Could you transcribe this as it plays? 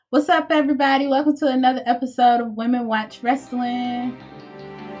What's up, everybody? Welcome to another episode of Women Watch Wrestling.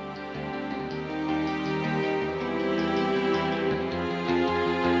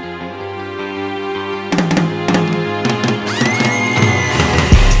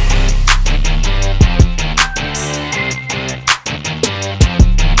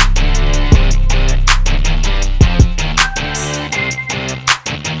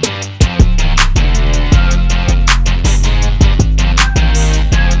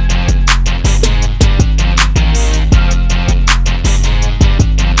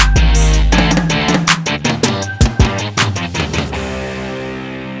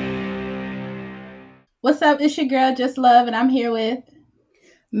 What's up? It's your girl, Just Love, and I'm here with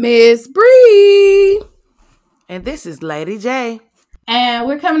Miss Bree. And this is Lady J. And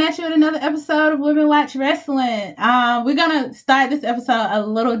we're coming at you with another episode of Women Watch Wrestling. We're going to start this episode a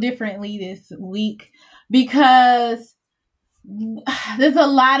little differently this week because there's a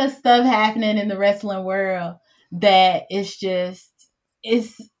lot of stuff happening in the wrestling world that it's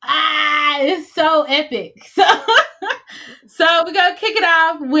so epic. So we're gonna kick it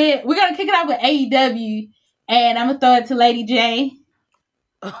off with AEW, and I'm gonna throw it to Lady J.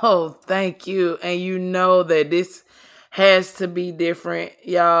 Oh, thank you. And you know that this has to be different,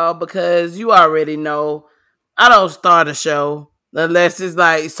 y'all, because you already know I don't start a show unless it's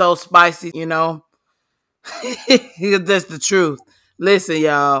like so spicy, you know. That's the truth. Listen,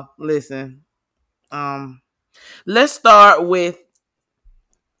 y'all. Listen. Let's start with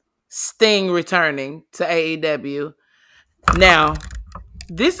Sting returning to AEW. Now,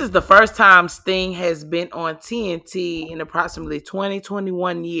 this is the first time Sting has been on TNT in approximately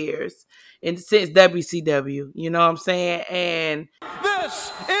 21 years since WCW. You know what I'm saying? And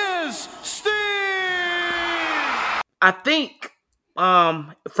this is Sting! I think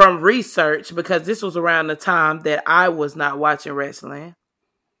from research, because this was around the time that I was not watching wrestling,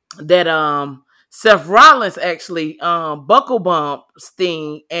 that Seth Rollins actually buckle bumped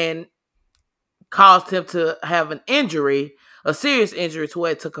Sting and caused him to have an injury, a serious injury to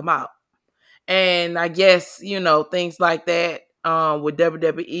where it took him out. And I guess, you know, things like that with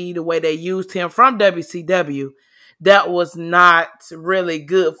WWE, the way they used him from WCW, that was not really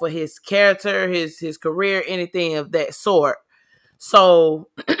good for his character, his career, anything of that sort. So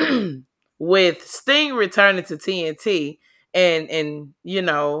with Sting returning to TNT and you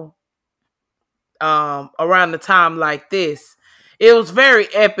know, around the time like this, it was very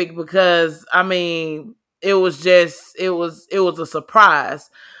epic because I mean, it was a surprise.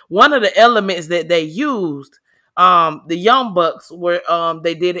 One of the elements that they used, the Young Bucks were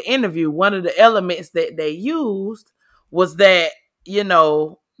they did an interview. One of the elements that they used was that, you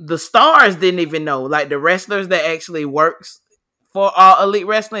know, the stars didn't even know, like the wrestlers that actually works for All Elite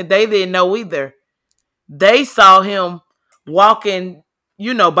Wrestling, they didn't know either. They saw him walking,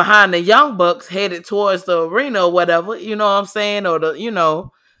 you know, behind the Young Bucks headed towards the arena or whatever, you know what I'm saying? Or the, you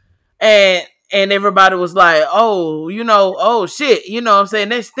know, and everybody was like, oh, you know, oh shit, you know what I'm saying?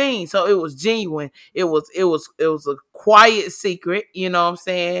 That's Sting. So it was genuine. It was a quiet secret, you know what I'm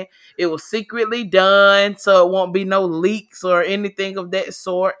saying? It was secretly done, so it won't be no leaks or anything of that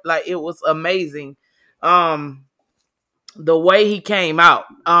sort. Like, it was amazing. The way he came out.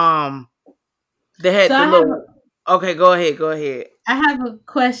 They had Okay, go ahead. I have a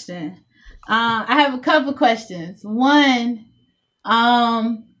question. I have a couple questions. One,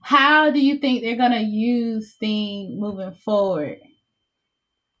 how do you think they're gonna use Sting moving forward?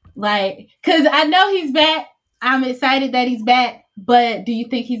 Like, cause I know he's back. I'm excited that he's back, but do you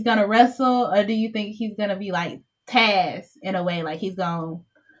think he's gonna wrestle, or do you think he's gonna be like Taz in a way? Like, he's gonna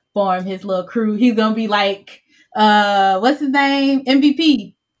form his little crew. He's gonna be like, what's his name?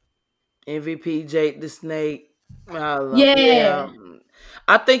 MVP Jake the Snake. Yeah.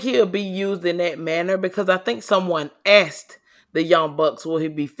 I think he'll be used in that manner because I think someone asked the Young Bucks, will he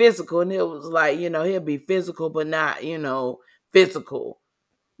be physical? And it was like, you know, he'll be physical, but not, you know, physical.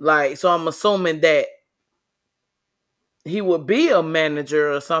 Like, so I'm assuming that he would be a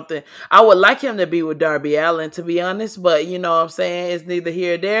manager or something. I would like him to be with Darby Allin, to be honest, but you know what I'm saying? It's neither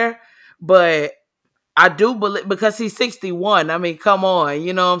here or there. But I do believe, because he's 61. I mean, come on,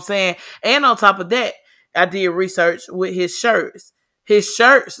 you know what I'm saying? And on top of that, I did research with his shirts. His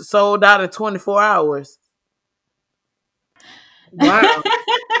shirts sold out in 24 hours. Wow.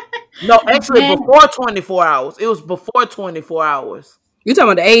 No, actually, before 24 hours. It was before 24 hours. You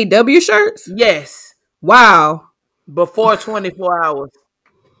talking about the AEW shirts? Yes. Wow. Before 24 hours.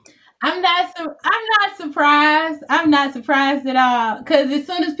 I'm not surprised. I'm not surprised at all. Because as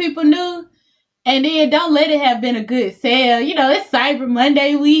soon as people knew, and then don't let it have been a good sale. You know, it's Cyber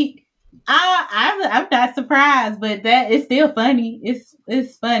Monday week. I'm not surprised, but that it's still funny.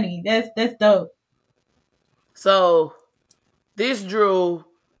 It's funny. That's dope. So this drew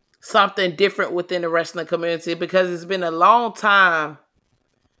something different within the wrestling community because it's been a long time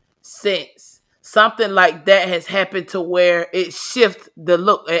since something like that has happened to where it shifts the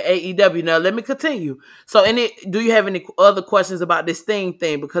look at AEW. Now let me continue. So do you have any other questions about this thing?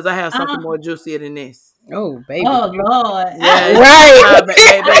 Because I have something more juicier than this. Oh, baby. Oh Lord. Yeah, Right.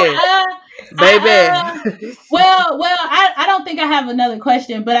 baby. Well, I don't think I have another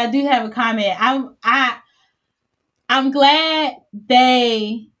question, but I do have a comment. I'm glad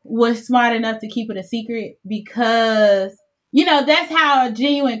they were smart enough to keep it a secret because, that's how a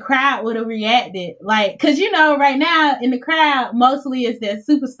genuine crowd would have reacted. Like, because, right now in the crowd, mostly it's their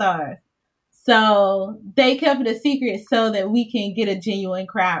superstars. So they kept it a secret so that we can get a genuine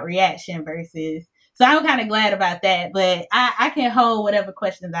crowd reaction versus. So I'm kind of glad about that, but I can hold whatever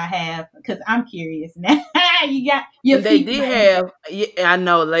questions I have because I'm curious now. You got your. They did have. Yeah, I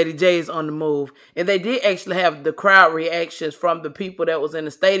know Lady J is on the move, and they did actually have the crowd reactions from the people that was in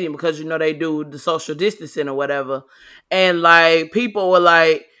the stadium because they do the social distancing or whatever, and like people were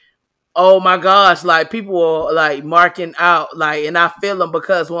like, "Oh my gosh!" Like people were like marking out, like, and I feel them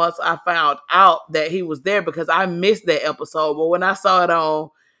because once I found out that he was there because I missed that episode, but when I saw it on.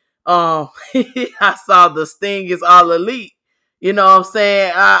 I saw the Sting is All Elite. You know what I'm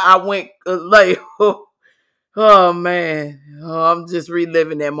saying? I went like, oh man, I'm just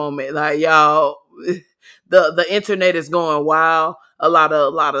reliving that moment. Like y'all, the internet is going wild. A lot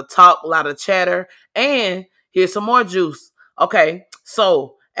of talk, a lot of chatter, and here's some more juice. Okay,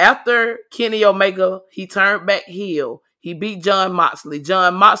 so after Kenny Omega, he turned back heel. He beat Jon Moxley.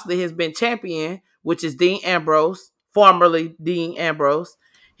 Jon Moxley has been champion, which is Dean Ambrose, formerly Dean Ambrose.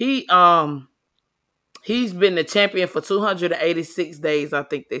 He's been the champion for 286 days, I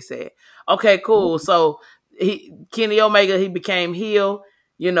think they said. Okay, cool. So Kenny Omega, he became heel,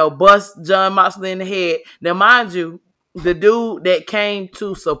 bust Jon Moxley in the head. Now, mind you, the dude that came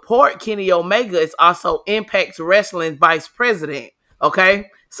to support Kenny Omega is also Impact Wrestling vice president. Okay,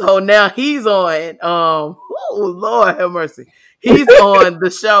 so now he's on. Lord have mercy, he's on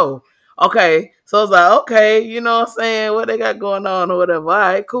the show. Okay, so it's like, okay, you know what I'm saying? What they got going on or whatever. All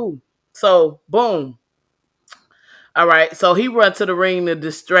right, cool. So, boom. All right, so he run to the ring to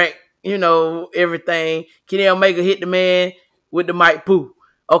distract, everything. Kenny Omega hit the man with the mic, poo.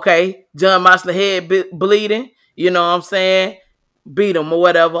 Okay, Jon Moxley head bleeding, you know what I'm saying? Beat him or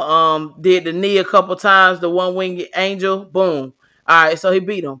whatever. Did the knee a couple times, the one-winged angel, boom. All right, so he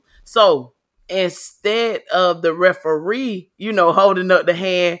beat him. So, instead of the referee, holding up the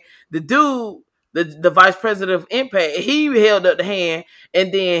hand, the dude, the vice president of Impact, he held up the hand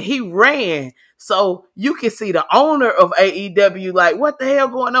and then he ran. So you can see the owner of AEW like, what the hell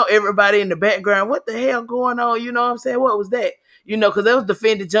going on? Everybody in the background, what the hell going on? You know what I'm saying? What was that? Because they was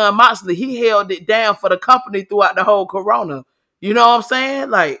defending Jon Moxley. He held it down for the company throughout the whole corona. You know what I'm saying?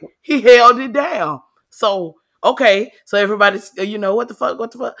 Like, he held it down. So, okay. So everybody's, what the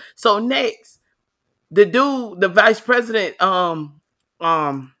fuck? So next, the dude, the vice president,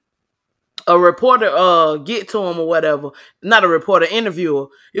 a reporter get to him or whatever. Not a reporter, interviewer.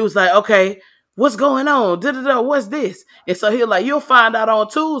 It was like, okay, what's going on? What's this? And so he was like, you'll find out on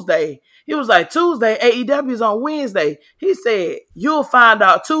Tuesday. He was like, Tuesday, AEW's on Wednesday. He said, you'll find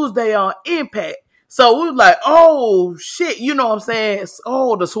out Tuesday on Impact. So we was like, oh shit, you know what I'm saying?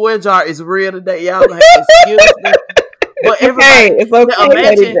 Oh, the swear jar is real today. Y'all like, excuse me. But everybody, it's okay,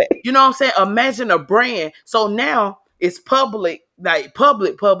 imagine, you know what I'm saying? Imagine a brand. So now it's public, like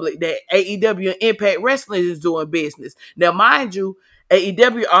public that AEW and Impact Wrestling is doing business. Now, mind you,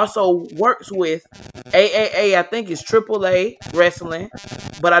 AEW also works with AAA. I think it's AAA Wrestling,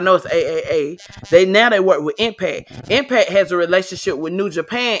 but I know it's AAA. They work with Impact. Impact has a relationship with New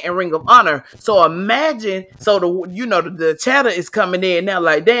Japan and Ring of Honor. So imagine, the chatter is coming in now,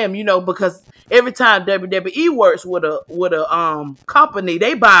 like, damn, because every time WWE works with a company,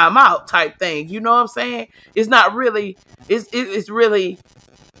 they buy them out type thing. You know what I'm saying? It's not really. It's really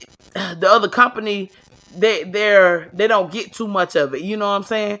the other company. They don't get too much of it. You know what I'm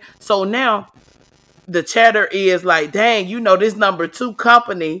saying? So now the chatter is like, dang, this number 2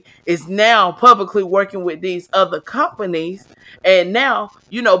 company is now publicly working with these other companies, and now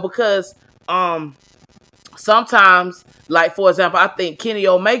because sometimes, like, for example, I think Kenny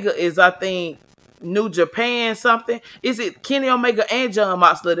Omega is, New Japan something. Is it Kenny Omega and Jon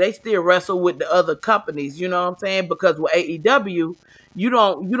Moxley? They still wrestle with the other companies, you know what I'm saying? Because with AEW,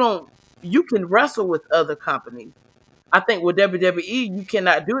 you can wrestle with other companies. I think with WWE, you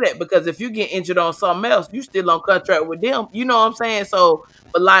cannot do that because if you get injured on something else, you still on contract with them. You know what I'm saying? So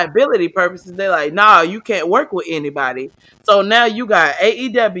for liability purposes, they're like, nah, you can't work with anybody. So now you got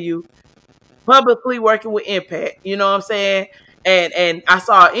AEW publicly working with Impact. You know what I'm saying? And I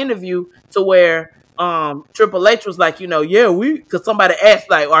saw an interview to where Triple H was like, yeah, because somebody asked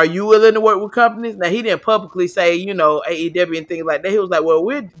like, are you willing to work with companies? Now he didn't publicly say, AEW and things like that. He was like, well,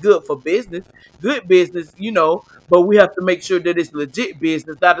 we're good for business, good business, but we have to make sure that it's legit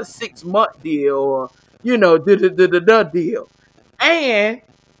business, not a 6-month deal or deal. And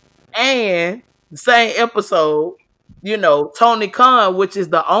the same episode, Tony Khan, which is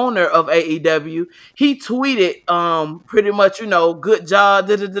the owner of AEW, he tweeted pretty much, good job,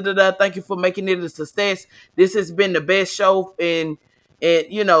 thank you for making it a success. This has been the best show in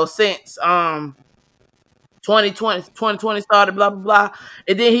since 2020 started, blah blah blah.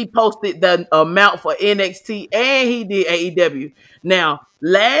 And then he posted the amount for NXT and he did AEW. Now,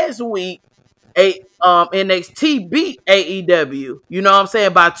 last week NXT beat AEW, you know what I'm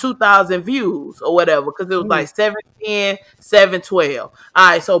saying, by 2,000 views or whatever, because it was like 710, 712. All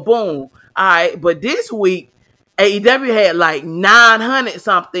right, so boom. All right, but this week AEW had like 900,000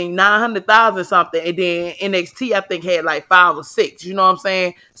 something, and then NXT I think had like 5 or 6. You know what I'm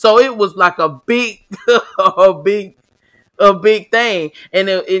saying? So it was like a big, a big thing, and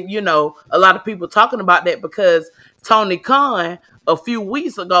a lot of people talking about that because Tony Khan a few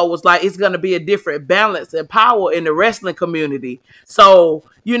weeks ago was like, it's going to be a different balance and power in the wrestling community. So,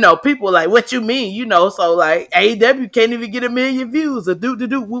 people like, what you mean? So like AEW can't even get 1 million views or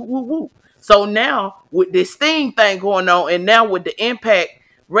woo, woo, woo. So now with this Sting thing going on, and now with the Impact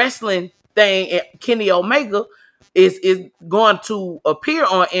Wrestling thing, Kenny Omega is going to appear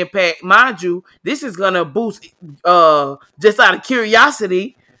on Impact. Mind you, this is going to boost, just out of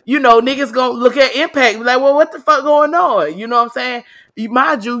curiosity, niggas gonna look at Impact like, well, what the fuck going on? You know what I'm saying?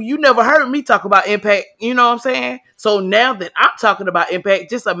 Mind you never heard me talk about Impact. You know what I'm saying? So now that I'm talking about Impact,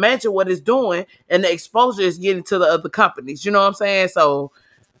 just imagine what it's doing and the exposure it's getting to the other companies. You know what I'm saying? So,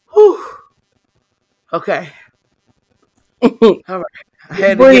 whew. Okay. All right. I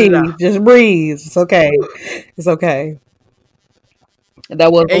had to get it out. Just breathe. It's okay. It's okay. That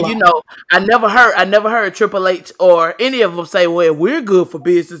was, and I never heard Triple H or any of them say, well, we're good for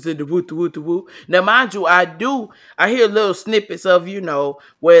business in the woo. Now, mind you, I hear little snippets of,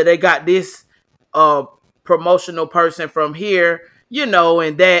 where they got this promotional person from here, and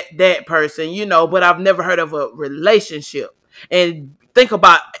that person, but I've never heard of a relationship. And think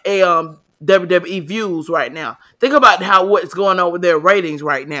about WWE views right now. Think about what's going on with their ratings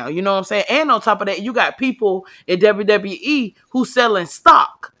right now. You know what I'm saying? And on top of that, you got people in WWE who selling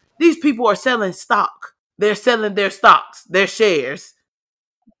stock. These people are selling stock. They're selling their stocks, their shares.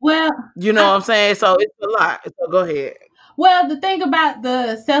 Well, you know what I'm saying? So it's a lot. So go ahead. Well, the thing about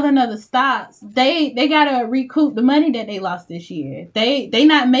the selling of the stocks, they gotta recoup the money that they lost this year. They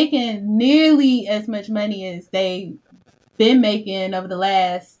not making nearly as much money as they been making over the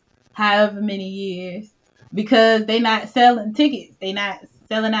last however many years, because they not selling tickets, they not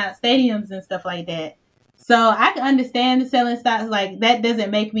selling out stadiums and stuff like that. So I can understand the selling stocks. Like, that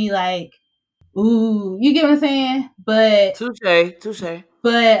doesn't make me like, ooh, you get what I'm saying? But touche.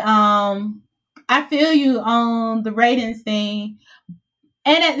 But I feel you on the ratings thing,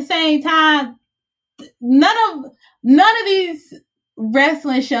 and at the same time, none of these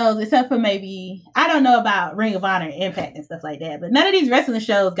wrestling shows, except for maybe, I don't know about Ring of Honor, Impact, and stuff like that, but none of these wrestling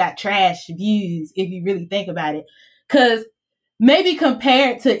shows got trash views if you really think about it. Because maybe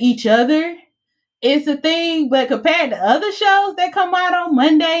compared to each other, it's a thing, but compared to other shows that come out on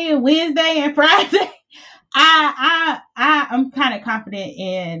Monday and Wednesday and Friday, I'm kind of confident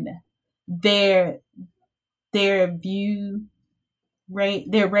in their view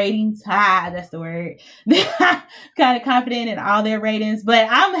rate, their ratings. That's the word. Kind of confident in all their ratings, but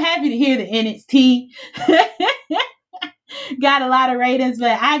I'm happy to hear the NXT got a lot of ratings,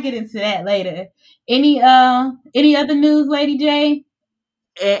 but I'll get into that later. Any other news, Lady J?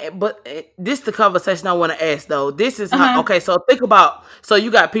 But this is the conversation I want to ask though. This is how, okay, so think about, so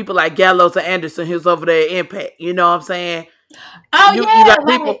you got people like Gallows and Anderson who's over there at Impact, you know what I'm saying? Oh, you got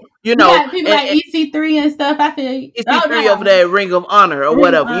people, you got people like EC3 and stuff. I feel you. EC3 over there at Ring of Honor or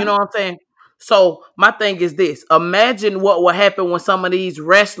whatever, you know what I'm saying? So my thing is this: imagine what will happen when some of these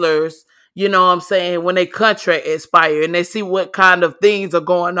wrestlers, you know what I'm saying, when they contract expire and they see what kind of things are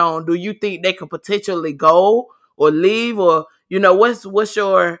going on. Do you think they could potentially go or leave, or what's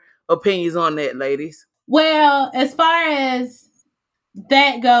your opinions on that, ladies? Well, as far as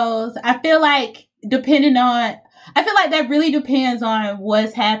that goes, I feel like that really depends on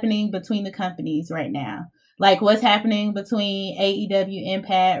what's happening between the companies right now. like what's happening between AEW,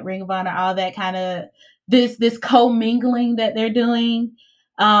 Impact, Ring of Honor, all that kind of this co-mingling that they're doing.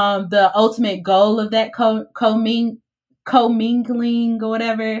 The ultimate goal of that co-mingling or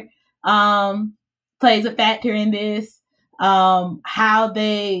whatever plays a factor in this. How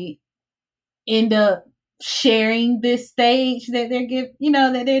they end up sharing this stage that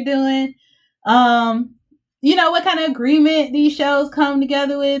that they're doing. What kind of agreement these shows come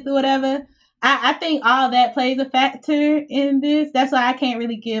together with or whatever. I think all that plays a factor in this. That's why I can't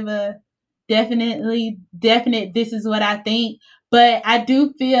really give a definite this is what I think. But I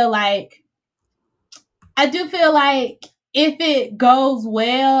do feel like if it goes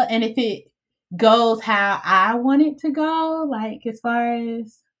well and if it goes how I want it to go, like as far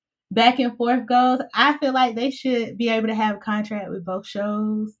as back and forth goes, I feel like they should be able to have a contract with both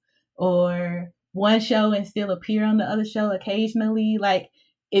shows or one show and still appear on the other show occasionally. Like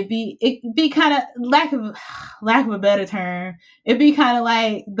it'd be kind of lack of a better term. It'd be kind of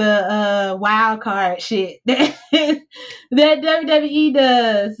like the wild card shit that that WWE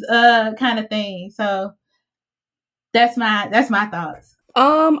does, kind of thing. So that's my thoughts.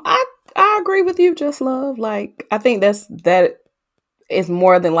 I agree with you, Just Love. Like I think that is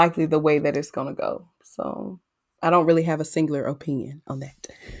more than likely the way that it's gonna go. So I don't really have a singular opinion on that.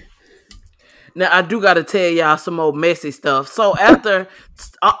 Now I do got to tell y'all some more messy stuff. So after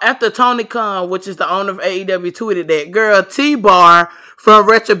Tony Khan, which is the owner of AEW, tweeted that girl T-Bar from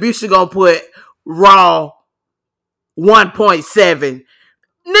Retribution gonna put Raw 1.7.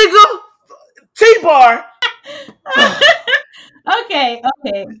 Nigga, T-Bar. Okay.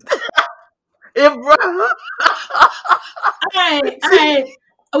 If all right.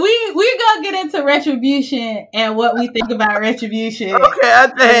 We're gonna get into Retribution and what we think about Retribution. Okay, I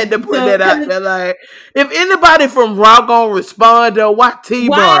just had to put that out there. Like, if anybody from Raw gonna respond, though, why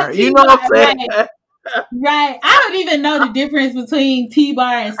T-Bar? You know what I'm saying? Right. I don't even know the difference between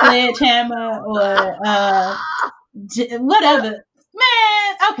T-Bar and Sledgehammer or whatever.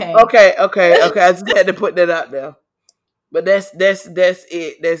 Man, okay. I just had to put that out there. But that's it. That's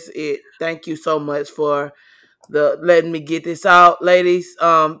it. Thank you so much for letting me get this out, ladies.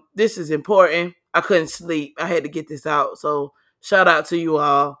 This is important. I couldn't sleep. I had to get this out. So shout out to you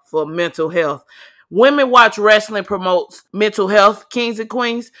all for mental health. Women Watch Wrestling promotes mental health, kings and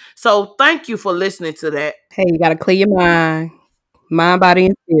queens. So thank you for listening to that. Hey, you gotta clear your mind, body,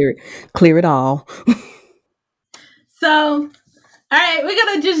 and spirit. Clear it all. So, all right, we're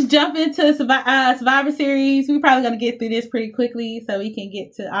gonna just jump into Survivor Series. We're probably gonna get through this pretty quickly so we can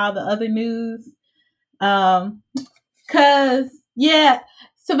get to all the other news. Cause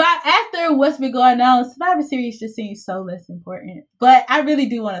after what's been going on, Survivor Series just seems so less important. But I really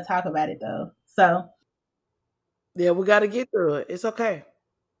do want to talk about it though. So yeah, we got to get through it. It's okay.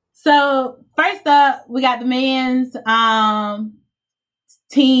 So first up, we got the men's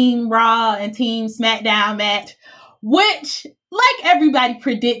Team Raw and Team SmackDown match, which, like everybody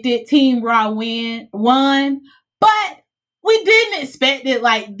predicted, Team Raw won, but we didn't expect it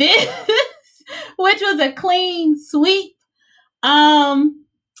like this, which was a clean sweep.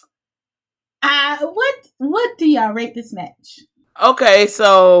 What do y'all rate this match? Okay,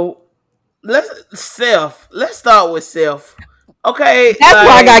 so let's start with Seth. Okay, that's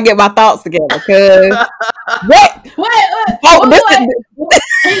why I gotta get my thoughts together. Cause what?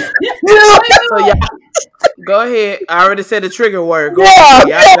 So yeah, go ahead. I already said the trigger word. Go ahead. Y'all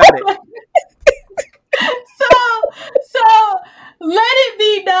got it. So let it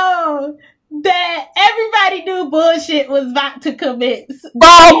be known that everybody knew bullshit was about to commence. From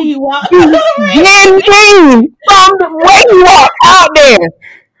the way you walk out there.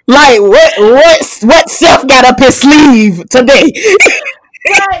 Like what Seth got up his sleeve today?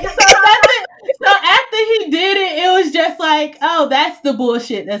 Right. So after he did it, it was just like, oh, that's the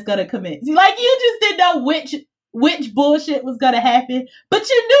bullshit that's gonna commence. Like you just didn't know which bullshit was gonna happen, but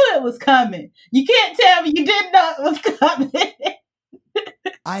you knew it was coming. You can't tell me you didn't know it was coming.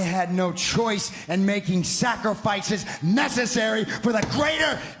 I had no choice in making sacrifices necessary for the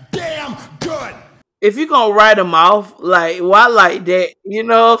greater damn good. If you're going to write them off, like, why like that? You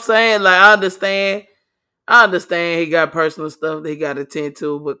know what I'm saying? Like, I understand he got personal stuff that he got to attend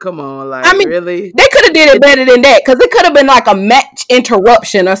to, but come on, like, I mean, really? They could have did it better than that, because it could have been like a match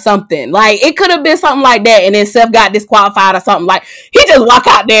interruption or something. Like, it could have been something like that, and then Seth got disqualified or something. Like, he just walk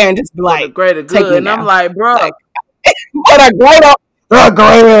out there and just be like, the greater good. And I'm like, bro. Like, what a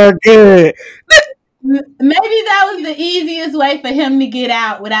greater good. Maybe that was the easiest way for him to get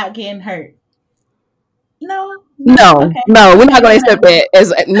out without getting hurt. No. No, Okay. no, we're not gonna accept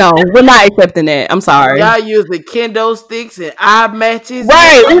that. No, we're not accepting that. I'm sorry. Y'all use the kendo sticks and eye matches.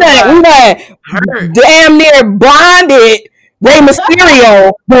 Right, we done hurt. damn near blinded Rey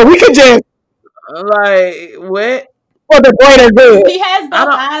Mysterio, but we could just Like what? for the greater good. He has I both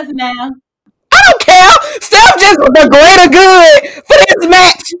don't. eyes now. I don't care. Steph just the greater good for this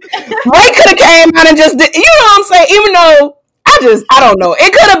match. Ray could have came out and just did, you know what I'm saying? Even though I don't know.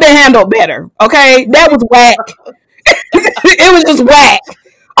 It could have been handled better. Okay, that was whack. It was just whack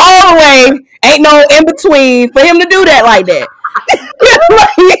all the way. Ain't no in between for him to do that like that.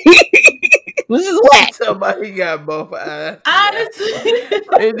 It was just whack. Somebody got both eyes. Honestly.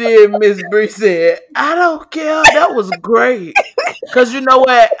 And then Miss Bree said, "I don't care." That was great. Cause you know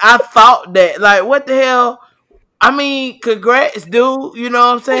what? I thought that. Like, what the hell? I mean, congrats, dude. You know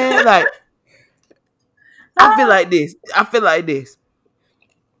what I'm saying? Like, I feel like this.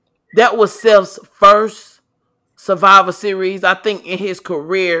 That was Seth's first Survivor Series, I think, in his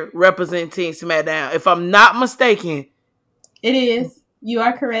career representing SmackDown. If I'm not mistaken. It is. You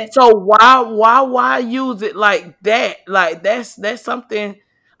are correct. So why use it like that? Like that's something.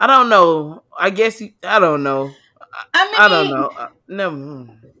 I don't know. I guess I don't know. I don't know. No.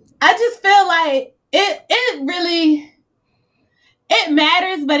 I just feel like it really it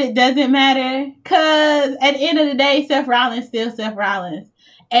matters, but it doesn't matter because at the end of the day, Seth Rollins still Seth Rollins,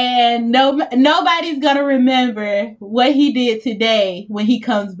 and nobody's gonna remember what he did today when he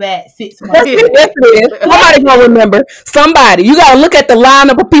comes back 6 months. Yes, it is. Somebody gonna remember. Somebody. You gotta look at the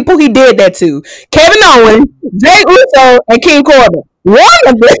lineup of people he did that to. Kevin Owens, Jey Uso, and King Corbin. One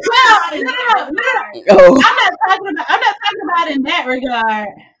of them. No. Oh. I'm not talking about in that regard.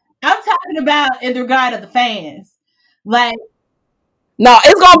 I'm talking about in the regard of the fans. Like, no,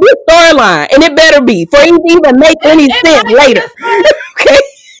 it's gonna be a storyline, and it better be for it to even make any sense later. Okay,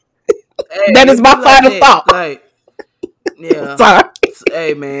 Hey, that is my final thought. Like, yeah. Sorry.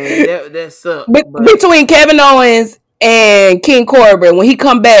 Hey man, that sucks. Between Kevin Owens and King Corbin, when he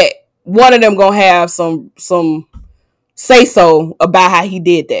come back, one of them gonna have some say so about how he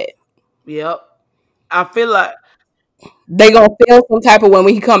did that. Yep. I feel like they gonna feel some type of way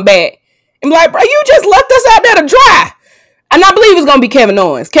when he come back. I'm like, bro, you just left us out there to dry. And I believe it's gonna be Kevin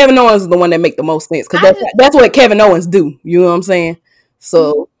Owens. Kevin Owens is the one that make the most sense because that's what Kevin Owens do. You know what I'm saying?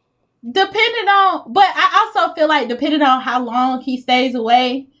 So depending on, but I also feel like depending on how long he stays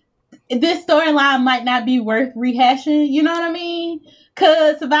away, this storyline might not be worth rehashing. You know what I mean?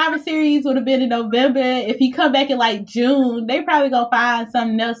 Because Survivor Series would have been in November. If he come back in like June, they probably gonna find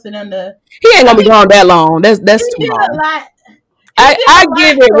something else for them to. He ain't gonna be gone that long. That's too long. A lot. I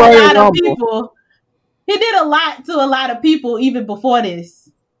give it a lot of people. He did a lot to a lot of people even before this,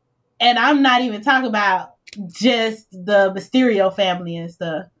 and I'm not even talking about just the Mysterio family and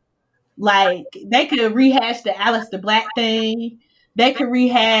stuff. Like they could rehash the Aleister Black thing. They could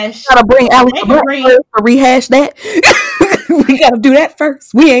rehash. Gotta bring Aleister Black first to rehash that. We gotta do that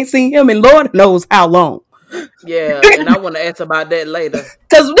first. We ain't seen him in Lord knows how long. Yeah, and I want to ask about that later.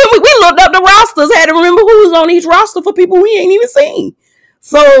 Because then we looked up the rosters, had to remember who was on each roster for people we ain't even seen.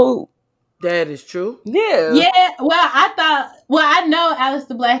 So that is true. Yeah. Yeah. Well, I know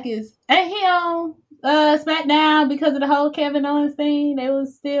Aleister Black is, ain't he on SmackDown because of the whole Kevin Owens thing? They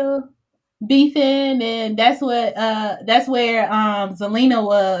was still beefing, and that's where Zelina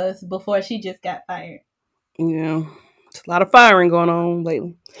was before she just got fired. Yeah. It's a lot of firing going on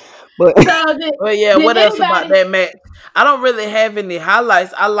lately. But what else about that match? I don't really have any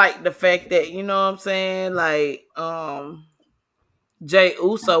highlights. I like the fact that, you know what I'm saying, like Jey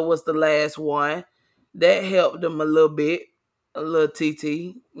Uso was the last one. That helped them a little bit. A little TT,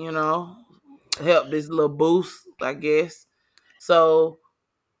 you know. Helped this little boost, I guess. So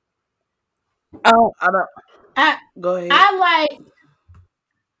go ahead.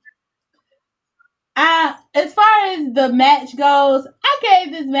 As far as the match goes, I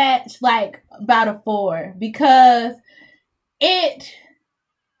gave this match like about a 4 because it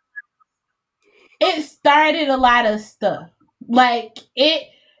started a lot of stuff. Like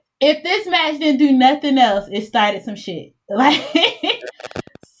if this match didn't do nothing else, it started some shit. Like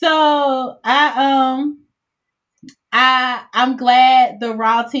so I'm glad the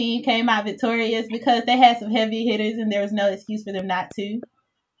Raw team came out victorious because they had some heavy hitters and there was no excuse for them not to.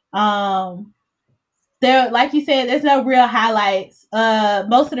 There, like you said, there's no real highlights.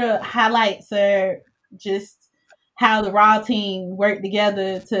 Most of the highlights are just how the Raw team worked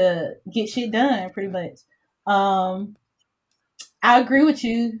together to get shit done, pretty much. I agree with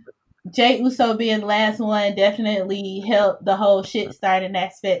you. Jey Uso being the last one definitely helped the whole shit starting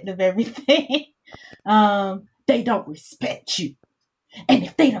aspect of everything. They don't respect you. And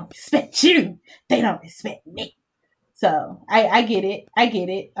if they don't respect you, they don't respect me. So I get it. I get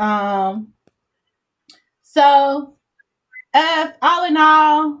it. So all in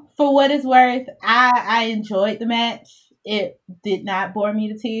all, for what it's worth, I enjoyed the match. It did not bore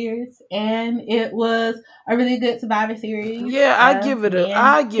me to tears, and it was a really good Survivor Series. Yeah, I give it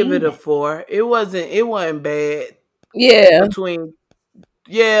a 4. It wasn't bad. Yeah.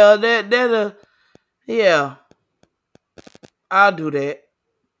 Yeah, I'll do that.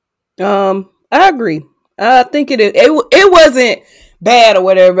 I agree. I think it wasn't bad or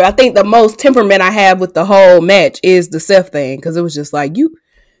whatever. I think the most temperament I have with the whole match is the Seth thing, because it was just like, you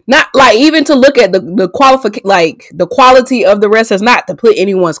not like, even to look at the quality of the wrestlers, not to put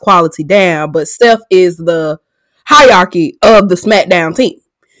anyone's quality down, but Seth is the hierarchy of the SmackDown team,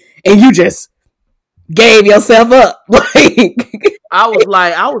 and you just gave yourself up. Like, I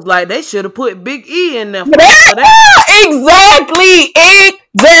was like, they should have put Big E in there for that. Exactly.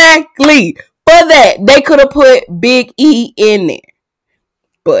 For that, they could have put Big E in there,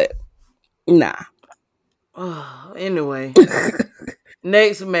 but nah. Anyway,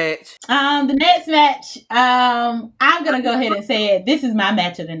 next match. The next match, I'm gonna go ahead and say it. This is my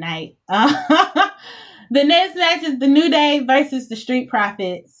match of the night. The next match is the New Day versus the Street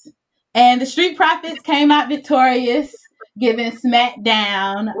Profits, and the Street Profits came out victorious, giving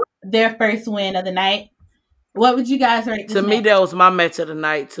SmackDown their first win of the night. What would you guys rate this To me, match? that was my match of the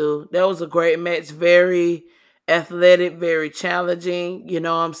night too. That was a great match. Very athletic, very challenging. You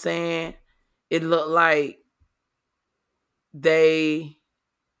know what I'm saying? It looked like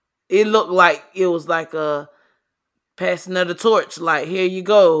it was like a passing of the torch. Like, here you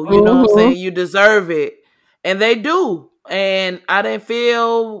go. You know what I'm saying? You deserve it. And they do. And I didn't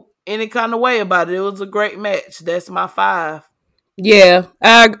feel any kind of way about it. It was a great match. That's my 5. Yeah,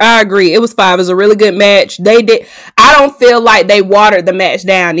 I agree. It was 5. It was a really good match. I don't feel like they watered the match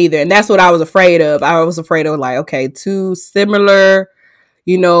down either. And that's what I was afraid of. I was afraid of, like, okay, 2 similar,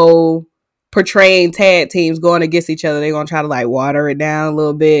 portraying tag teams going against each other. They're going to try to, like, water it down a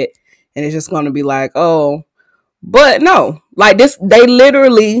little bit. And it's just going to be like, oh. But no, like, this, they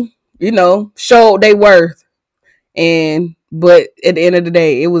literally, showed their worth. But at the end of the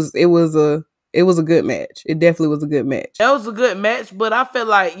day, it was a good match. It definitely was a good match. That was a good match, but I feel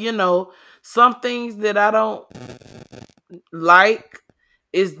like, some things that I don't like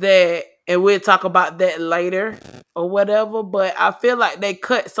is that, and we'll talk about that later or whatever, but I feel like they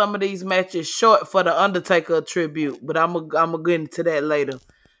cut some of these matches short for the Undertaker tribute, but I'm gonna get into that later,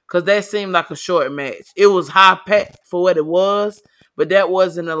 because that seemed like a short match. It was high-packed for what it was, but that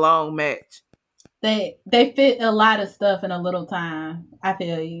wasn't a long match. They fit a lot of stuff in a little time. I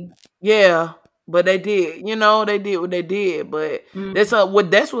feel you. Yeah, but they did. They did what they did. But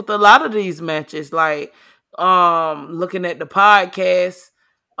that's with a lot of these matches. Like, looking at the podcast,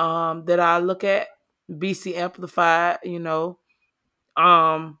 that I look at, BC Amplified.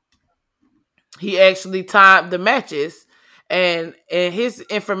 He actually timed the matches, and his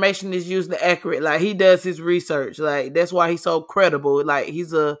information is usually accurate. Like, he does his research. Like, that's why he's so credible. Like,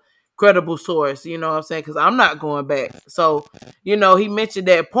 he's a credible source, you know what I'm saying? Because I'm not going back. So, he mentioned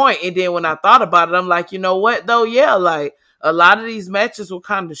that point, and then when I thought about it, I'm like, you know what though? Yeah, like, a lot of these matches were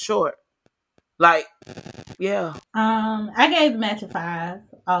kind of short. Like, yeah. I gave the match a 5.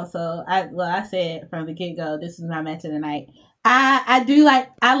 Also, I said from the get go, this is my match of the night. I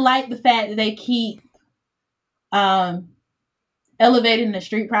like the fact that they keep elevating the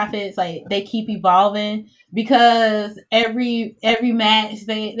Street Profits. Like, they keep evolving, because every match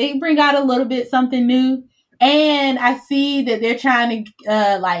they bring out a little bit something new, and I see that they're trying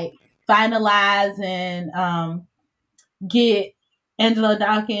to like finalize and get Angelo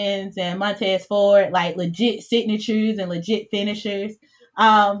Dawkins and Montez Ford like legit signatures and legit finishers.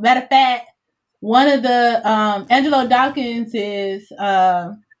 Matter of fact, one of the Angelo Dawkins is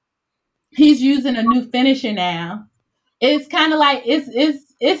he's using a new finisher now. It's kind of like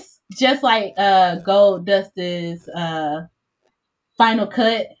it's just like Gold Dust's Final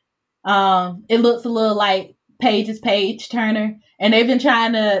Cut. It looks a little like Paige's Page Turner, and they've been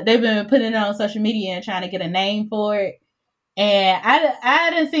putting it on social media and trying to get a name for it. And I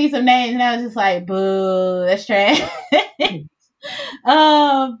didn't see some names, and I was just like, boo, that's trash.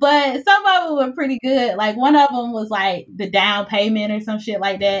 But some of them were pretty good. Like, one of them was like the down payment or some shit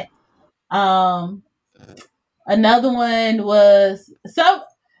like that. Another one was, so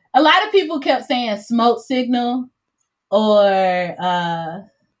a lot of people kept saying smoke signal or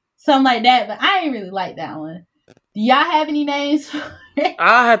something like that, but I ain't really like that one. Do y'all have any names for it?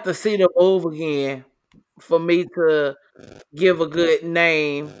 I'll have to see the move again for me to give a good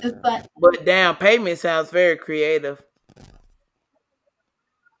name. But down payment sounds very creative.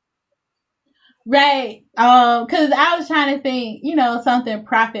 Right. Because I was trying to think, something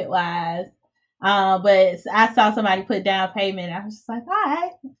profit wise. But I saw somebody put down payment. I was just like, all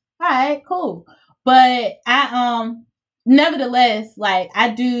right, cool. But nevertheless, like I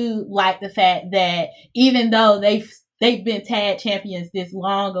do like the fact that even though they've been tag champions this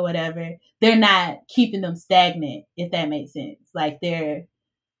long or whatever, they're not keeping them stagnant. If that makes sense, like they're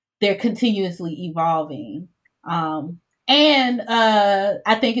continuously evolving. And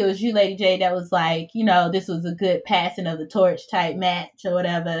I think it was you, Lady J, that was like, this was a good passing of the torch type match or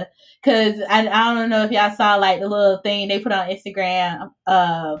whatever. Because I don't know if y'all saw like the little thing they put on Instagram.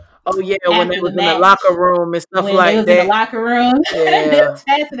 Oh yeah, when they After was the in the match, locker room and stuff when they like was in the that. locker room, they Yeah. was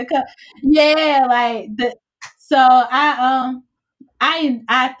passing the cup. Yeah, like the. So I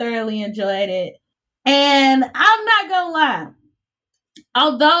thoroughly enjoyed it, and I'm not gonna lie.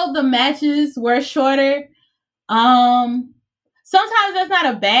 Although the matches were shorter, sometimes that's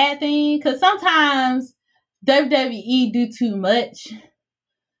not a bad thing because sometimes WWE do too much.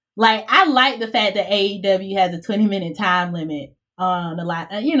 Like I like the fact that AEW has a 20-minute time limit on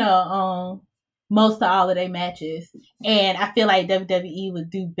on most of all of their matches, and I feel like WWE would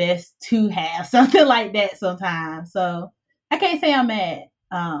do best to have something like that sometimes. So I can't say I'm mad.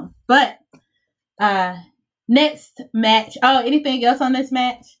 But next match. Oh, anything else on this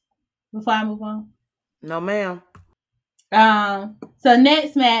match before I move on? No, ma'am. So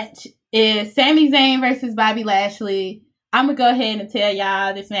next match is Sami Zayn versus Bobby Lashley. I'm gonna go ahead and tell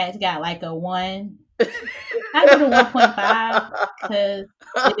y'all this match got like a 1. I give it a 1.5 because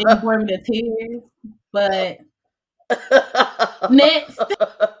it didn't bore me to tears. But next,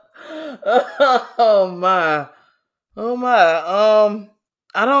 oh my.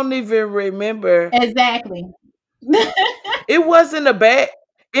 I don't even remember. exactly. It wasn't a bad.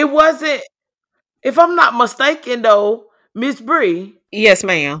 It wasn't. If I'm not mistaken, though, Miss Bree. Yes,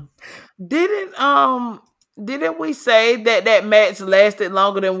 ma'am. Didn't we say that match lasted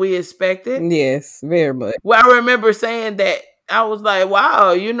longer than we expected? Yes, very much. Well, I remember saying that. I was like,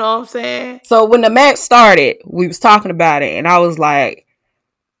 wow, you know what I'm saying? So when the match started, we was talking about it, and I was like,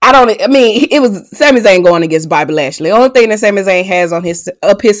 it was Sami Zayn going against Bobby Lashley. The only thing that Sami Zayn has on his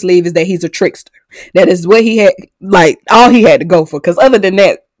sleeve is that he's a trickster. That is what he had, like, all he had to go for. Because other than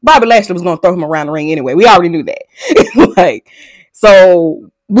that, Bobby Lashley was going to throw him around the ring anyway. We already knew that. Like, so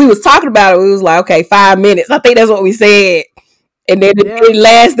we was talking about it. We was like, okay, 5 minutes. I think that's what we said. And then it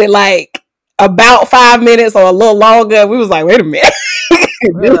lasted like about 5 minutes or a little longer. We was like, wait a minute.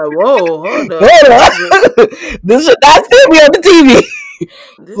 We're like, whoa, hold up. This should not still be on the TV.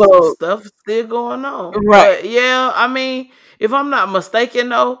 This stuff still going on. Right. But yeah, I mean, if I'm not mistaken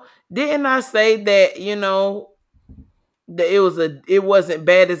though, didn't I say that, that it wasn't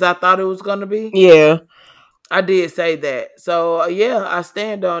bad as I thought it was gonna be? Yeah. I did say that. So yeah, I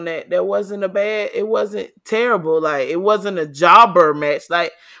stand on that. It wasn't terrible. Like it wasn't a jobber match.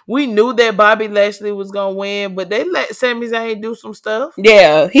 Like we knew that Bobby Lashley was gonna win, but they let Sami Zayn do some stuff.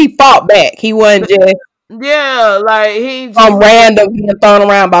 Yeah, he fought back. He wasn't just like he just some random being thrown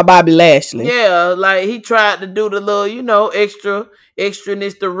around by Bobby Lashley. Yeah, like he tried to do the little,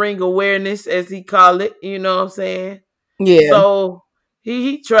 extraness, the ring awareness as he call it. You know what I'm saying? Yeah. So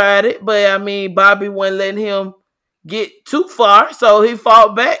he tried it, but I mean Bobby wasn't letting him get too far, so he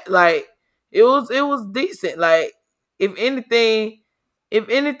fought back. Like it was decent. Like if anything,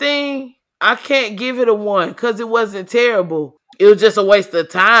 I can't give it a 1 because it wasn't terrible. It was just a waste of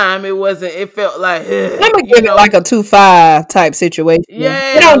time. It wasn't. It felt like let me give it like a 2.5 type situation.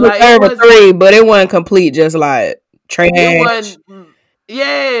 Yeah, it don't deserve a 3, but it wasn't complete. Just like trash. It wasn't.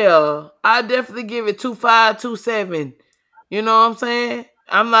 Yeah, I definitely give it 2.5, 2.7. You know what I'm saying?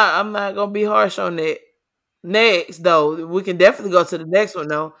 I'm not gonna be harsh on that. Next, though, we can definitely go to the next one.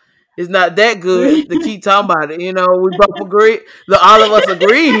 Though it's not that good to keep talking about it. We both agree. All of us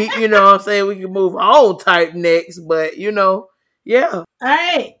agreed. You know what I'm saying? We can move on type next, but yeah. All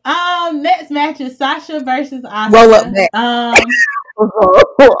right. Next match is Sasha versus Asuka. Roll up match. I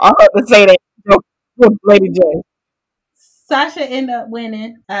have to say that, Lady J. Sasha ended up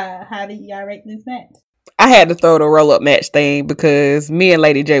winning. How do y'all rate this match? I had to throw the roll up match thing because me and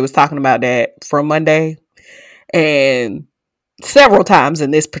Lady J was talking about that from Monday, and several times in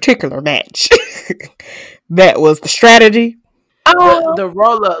this particular match, that was the strategy. The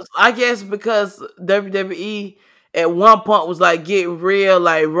roll ups, I guess, because WWE at one point was like getting real,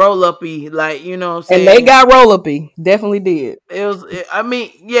 like roll uppy, like you know what I'm saying. And they got roll uppy, definitely did. It was, I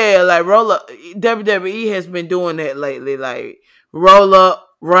mean, yeah, like roll up. WWE has been doing that lately, like roll up,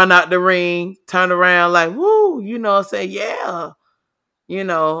 run out the ring, turn around, like woo, you know what I'm saying. Yeah,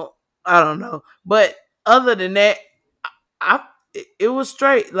 I don't know, but other than that, it was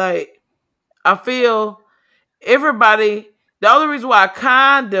straight. Like I feel everybody. The only reason why I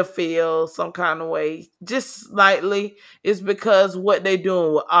kind of feel some kind of way, just slightly, is because what they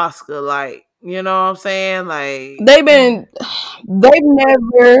doing with Oscar. Like, you know what I'm saying? Like, they've never.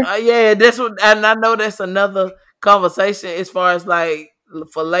 yeah, that's what, and I know that's another conversation as far as like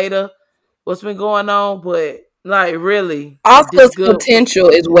for later what's been going on, but like really, this Oscar's good. potential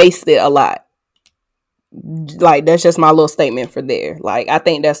is wasted a lot. Like, that's just my little statement for there. Like, I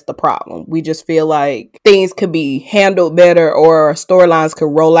think that's the problem. We just feel like things could be handled better, or storylines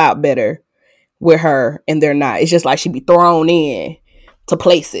could roll out better with her, and they're not. It's just like she be thrown in to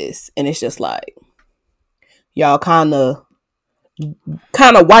places, and it's just like y'all kind of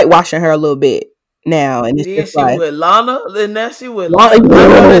whitewashing her a little bit now, and it's Then just she like with Lana, and now she with Lana. Lana.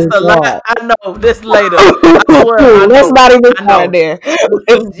 I know that's a God. lie. I know this later. I swear, I Let's know. not even I start know. there.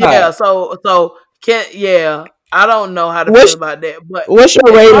 Yeah, so can't. Yeah, I don't know how to What's- feel about that. But What's your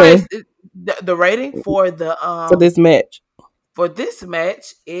as far rating as the rating for for this match? for this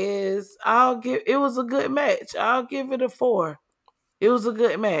match is, it was a good match. I'll give it a 4. It was a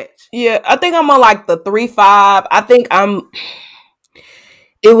good match. Yeah, I think I'm on like the 3.5. I think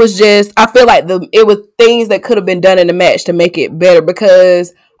it was just, I feel like it was things that could have been done in the match to make it better,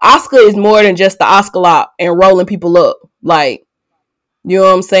 because Oscar is more than just the Oscar lock and rolling people up. Like, you know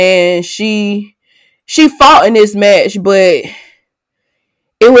what I'm saying? She fought in this match, but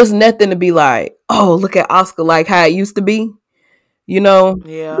it was nothing to be like, oh, look at Oscar, like how it used to be, you know?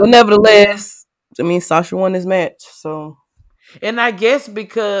 Yeah. But nevertheless, I mean, Sasha won this match, so. And I guess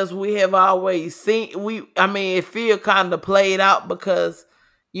because we have always seen, it feel kind of played out because,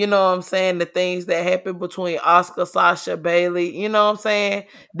 you know what I'm saying, the things that happened between Oscar, Sasha, Bailey, you know what I'm saying,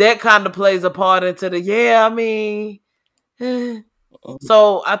 that kind of plays a part into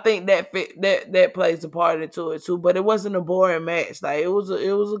so I think that plays a part into it too. But it wasn't a boring match. Like, it was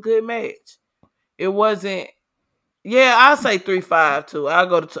a good match. It wasn't. Yeah, I'll say 3.5 too. I'll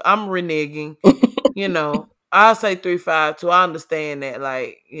go to. I'm reneging. You know, I'll say 3.5 too. I understand that.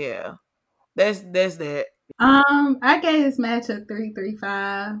 Like, yeah, that's that. I gave this match a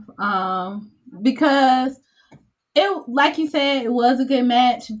 3.35. Because it, like you said, it was a good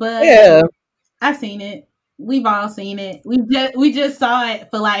match, but Yeah. I've seen it. We've all seen it. We just saw it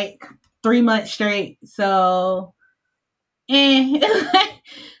for like 3 months straight. So, and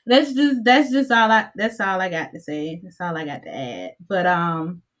that's all I got to say. That's all I got to add. But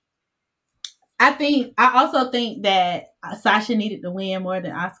I also think that Sasha needed to win more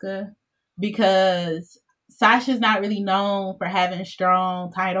than Asuka, because Sasha's not really known for having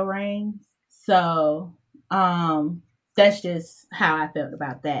strong title reigns. So, that's just how I felt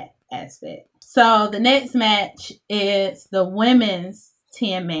about that aspect. So the next match is the women's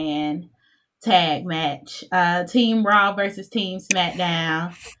 10-man tag match. Team Raw versus Team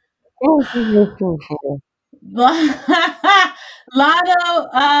SmackDown.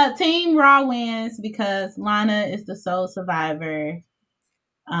 Lana, Team Raw wins because Lana is the sole survivor.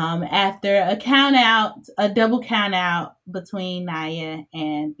 After a double count out between Nia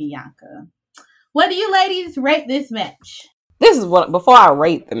and Bianca. What do you ladies rate this match? This is what, before I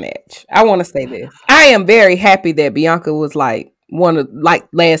rate the match, I want to say this. I am very happy that Bianca was like one of, like,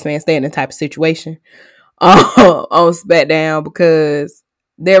 last man standing type of situation on SmackDown, because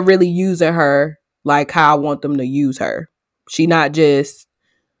they're really using her like how I want them to use her. She not just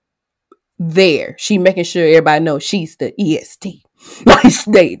there. She making sure everybody knows she's the EST.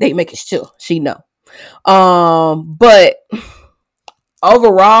 Like, they making sure she know. But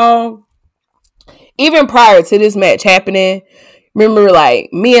overall, even prior to this match happening, remember,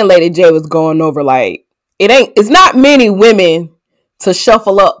 like, me and Lady J was going over, like, it's not many women to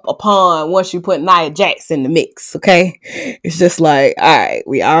shuffle up upon once you put Nia Jax in the mix, okay? It's just like, all right,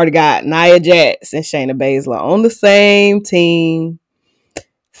 we already got Nia Jax and Shayna Baszler on the same team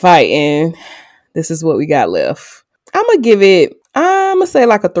fighting. This is what we got left. I'm gonna say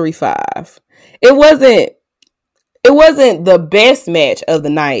like a 3.5. It wasn't the best match of the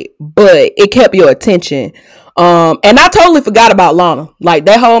night, but it kept your attention. And I totally forgot about Lana. Like,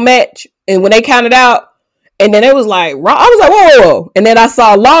 that whole match, and when they counted out, and then it was like, I was like, whoa. And then I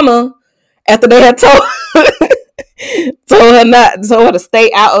saw Lana after they had told her to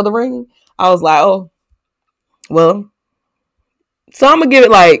stay out of the ring. I was like, oh, well. So I'm gonna give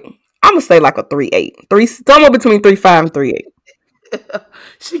it I'm gonna say like a 3.8. Somewhere between 3.5 and 3.8.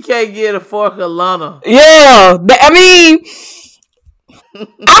 She can't get a fork of Lana. Yeah, I mean,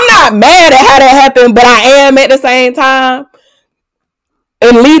 I'm not mad at how that happened, but I am at the same time.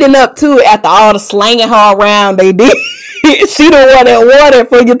 And leading up to it, after all the slanging her around they did, she the one that won it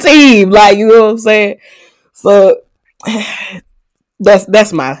for your team. Like, you know what I'm saying? So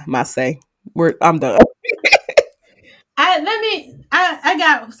that's my say. I'm done. I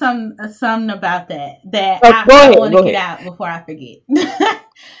got something about that Go I ahead. want to get out before I forget.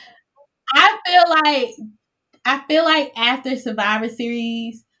 I feel like after Survivor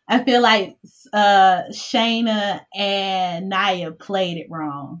Series, I feel like Shayna and Nia played it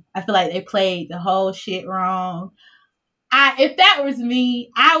wrong. I feel like they played the whole shit wrong. If that was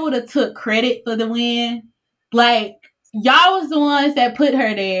me, I would have took credit for the win. Like, y'all was the ones that put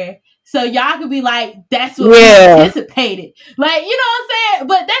her there. So y'all could be like, that's what we anticipated. Like, you know what I'm saying?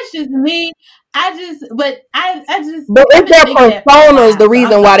 But that's just me. I just But it's their personas the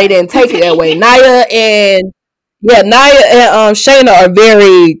reason why they didn't take it that way. Nia and Shayna are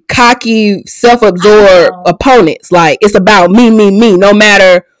very cocky, self-absorbed opponents. Like, it's about me, no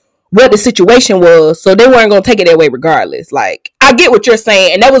matter what the situation was. So they weren't going to take it that way regardless. Like, I get what you're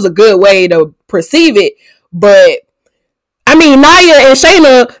saying, and that was a good way to perceive it. But, I mean, Nia and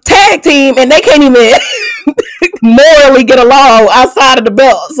Shayna tag team, and they can't even morally get along outside of the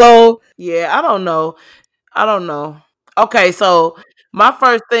belt. So, yeah, I don't know. Okay, so my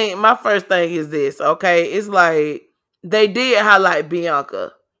first thing is this. Okay, it's like they did highlight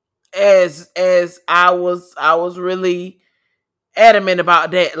Bianca as I was really adamant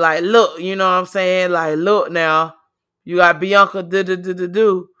about that. Like, look, you know what I'm saying? Like, look now, you got Bianca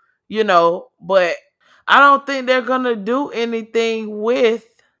do, you know, but I don't think they're gonna do anything with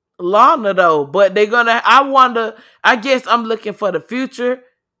Lana though. But they're gonna. I wonder. I guess I'm looking for the future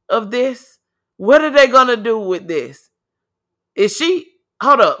of this. What are they gonna do with this? Is she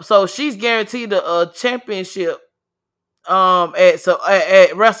hold up? So she's guaranteed a championship at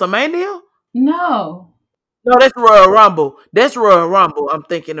WrestleMania? No, that's Royal Rumble. That's Royal Rumble I'm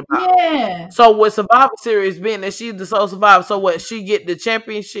thinking about. yeah. So with Survivor Series being that she's the sole survivor, so what, she get the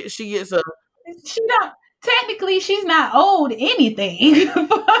championship, she gets a She don't. Technically, she's not owed anything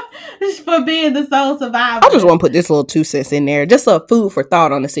for being the sole survivor. I just want to put this little 2 cents in there, just a food for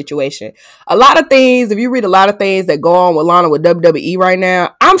thought on the situation. A lot of things, if you read a lot of things that go on with Lana with WWE right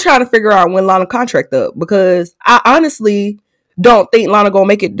now, I'm trying to figure out when Lana contract up, because I honestly don't think Lana gonna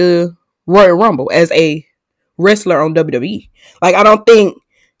make it to Royal Rumble as a wrestler on WWE. Like, I think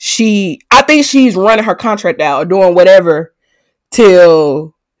she's running her contract out or doing whatever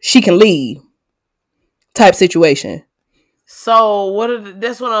till she can leave type situation. So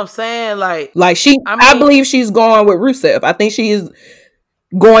that's what I'm saying. Like I believe she's going with Rusev. I think she is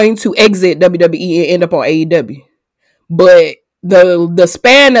going to exit WWE and end up on AEW. But the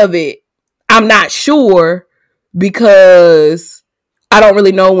span of it, I'm not sure, because I don't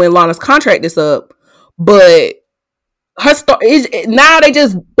really know when Lana's contract is up. But her now they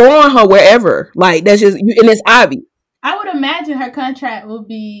just throwing her wherever. Like, that's just, and it's obvious. I would imagine her contract will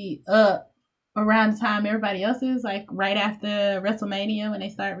be up around the time everybody else is, like right after WrestleMania when they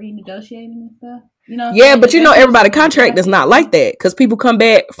start renegotiating and stuff. You know? Yeah, but everybody's contract is not like that, because people come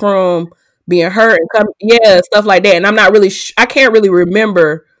back from being hurt and stuff like that. And I'm not really, I can't really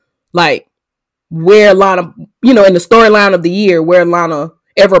remember like where Lana, in the storyline of the year, where Lana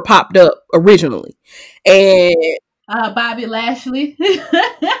ever popped up originally. And Bobby Lashley.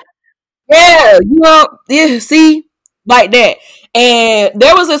 see, like that. And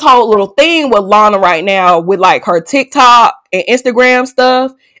there was this whole little thing with Lana right now with like her TikTok and Instagram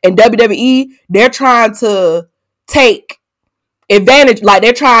stuff, and WWE, they're trying to take advantage, like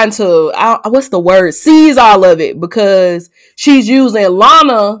they're trying to, what's the word, seize all of it, because she's using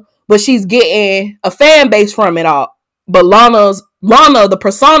Lana, but she's getting a fan base from it all. But the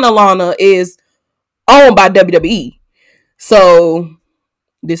persona Lana is owned by WWE. So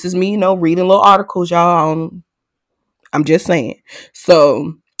this is me, reading little articles, y'all. I'm just saying.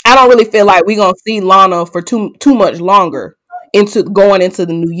 So I don't really feel like we're gonna see Lana for too much longer going into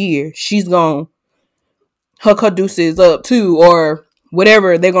the new year. She's gonna hook her deuces up too, or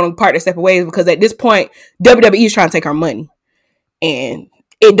whatever. They're gonna part their separate ways, because at this point WWE is trying to take her money, and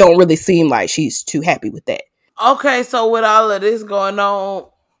it don't really seem like she's too happy with that. Okay, so with all of this going on,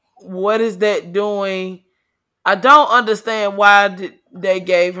 what is that doing? I don't understand why they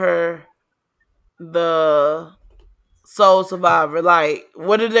gave her the sole survivor. Like,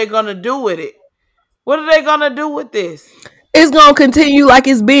 what are they gonna do with it? What are they gonna do with this? It's gonna continue like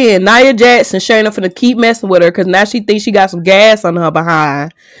it's been. Nia Jax and Shayna finna keep messing with her, because now she thinks she got some gas on her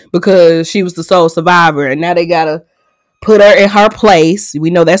behind because she was the sole survivor, and now they gotta put her in her place. We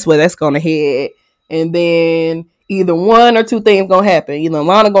know that's where that's gonna head, and then either one or two things gonna happen. Either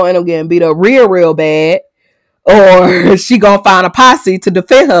Lana gonna end up getting beat up real bad, or she gonna find a posse to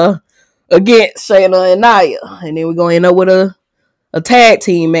defend her against Shayna and Nia, and then we're gonna end up with a tag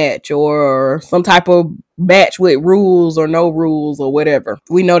team match or some type of match with rules or no rules or whatever.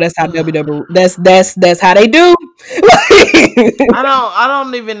 We know that's how WWE. That's how they do. I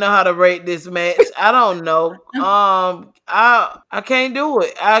don't even know how to rate this match. I don't know. I can't do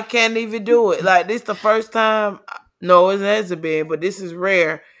it. I can't even do it. Like, this the first time. No, it hasn't been, but this is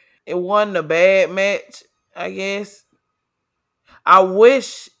rare. It wasn't a bad match, I guess. I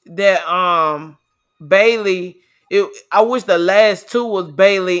wish that Bayley. I wish the last two was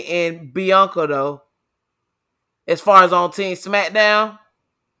Bayley and Bianca though. As far as on Team SmackDown,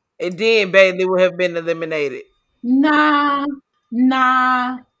 and then Bayley would have been eliminated. Nah.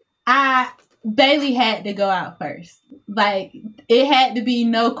 Bayley had to go out first. Like, it had to be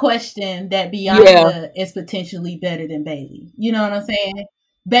no question that Bianca is potentially better than Bayley. You know what I'm saying?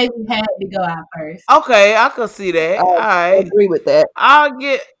 Bayley had to go out first. Okay, I could see that. All right, agree with that. I'll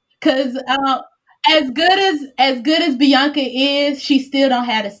get, because as good as Bianca is, she still don't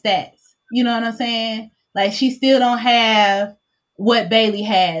have the stats. You know what I'm saying? Like, she still don't have what Bayley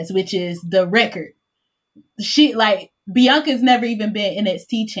has, which is the record. Bianca's never even been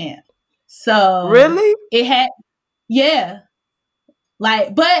NXT champ. So really, it had, yeah.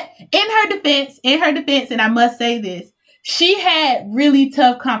 Like, but in her defense, and I must say this, she had really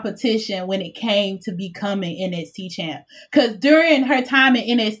tough competition when it came to becoming NXT champ. Because during her time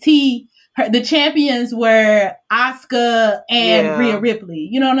in NXT, the champions were Asuka and Rhea Ripley.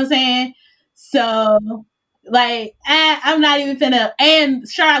 You know what I'm saying? So, like, I'm not even finna, and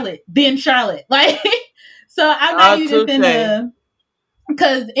Charlotte. Like, so I'm not even finna,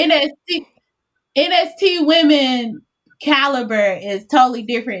 because NXT women caliber is totally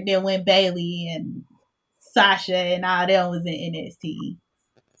different than when Bayley and Sasha and all them was in NXT.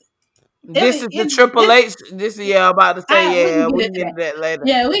 This is the Triple H. This is, I'm about to say, we can get to that later.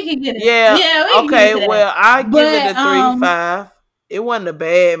 Yeah, we can get it. Yeah, okay, well, I give it a 3-5. It wasn't a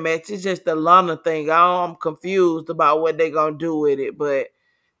bad match. It's just the Lana thing. I'm confused about what they're going to do with it, but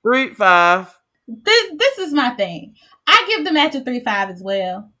 3-5. This is my thing. I give the match a 3-5 as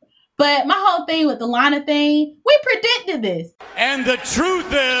well. But my whole thing with the Lana thing, we predicted this. And the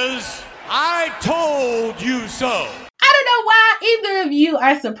truth is, I told you so. I don't know why either of you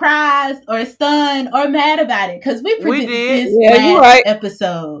are surprised or stunned or mad about it, because we predicted this last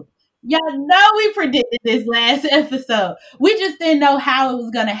episode. Y'all know we predicted this last episode. We just didn't know how it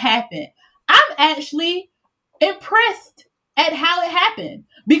was going to happen. I'm actually impressed at how it happened,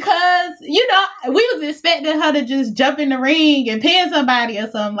 because, we was expecting her to just jump in the ring and pin somebody or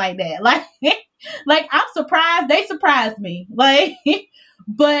something like that. Like I'm surprised. They surprised me. Like,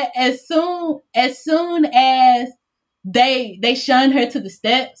 but as soon as they shunned her to the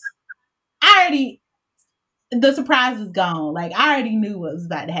steps, the surprise is gone. Like, I already knew what was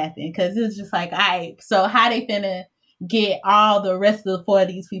about to happen, because it was just like, all right, so how they finna get all the rest of the 4 of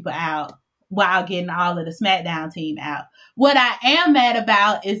these people out while getting all of the SmackDown team out? What I am mad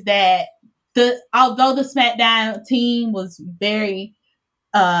about is that although the SmackDown team was very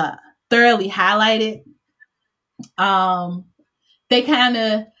thoroughly highlighted, they kind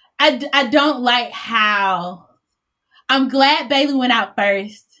of, I don't like how, I'm glad Bayley went out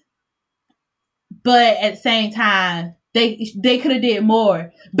first, but at the same time, they could have did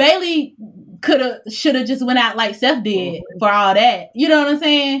more. Bayley should have just went out like Seth did for all that. You know what I'm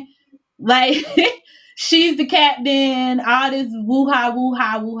saying? Like, she's the captain, all this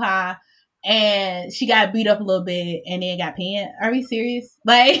woo-ha, and she got beat up a little bit and then got pinned. Are we serious?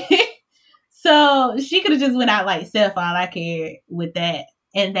 Like, so she could have just went out like Seth, all I cared with that,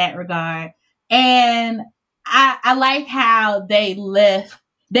 in that regard. And I like how they left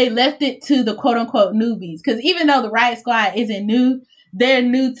it to the quote-unquote newbies, because even though the Riot Squad isn't new, they're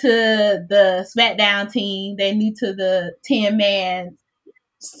new to the SmackDown team, they're new to the 10-man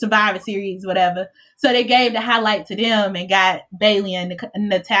Survivor Series, whatever. So they gave the highlight to them and got Bayley and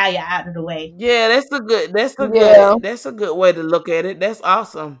Natalya out of the way. Yeah, that's a good way to look at it. That's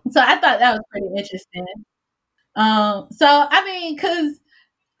awesome. So I thought that was pretty interesting. So I mean, because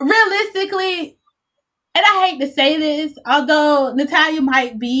realistically, and I hate to say this, although Natalya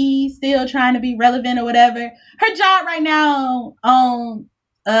might be still trying to be relevant or whatever, her job right now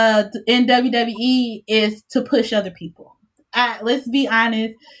in WWE is to push other people. Let's be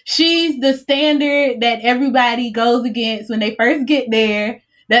honest. She's the standard that everybody goes against when they first get there.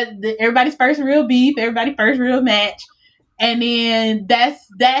 Everybody's first real beef, everybody's first real match. And then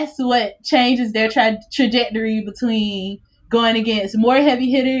that's what changes their trajectory between going against more heavy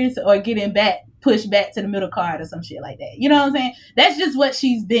hitters or getting pushed back to the middle card or some shit like that. You know what I'm saying? That's just what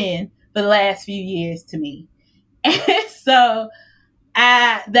she's been for the last few years to me. And so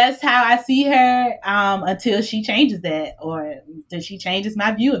that's how I see her until she changes that, or until she changes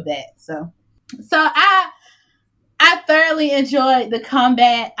my view of that. So thoroughly enjoyed the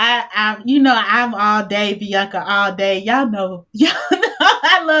combat. I'm all day Bianca, all day. Y'all know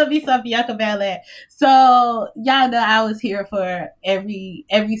I love me some Bianca Belair. So y'all know I was here for every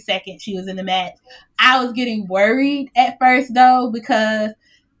second she was in the match. I was getting worried at first though, because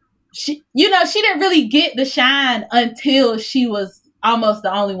she didn't really get the shine until she was almost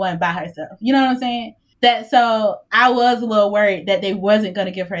the only one by herself. You know what I'm saying? So I was a little worried that they wasn't going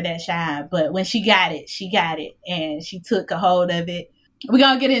to give her that shine, but when she got it, and she took a hold of it. We're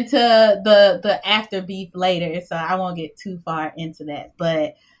going to get into the after beef later, so I won't get too far into that,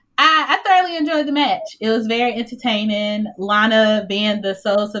 but I thoroughly enjoyed the match. It was very entertaining. Lana being the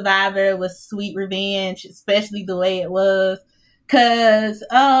sole survivor was sweet revenge, especially the way it was, because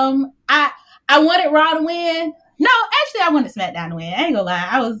I wanted Raw to win. No, actually, I wanted SmackDown to win. I ain't gonna lie,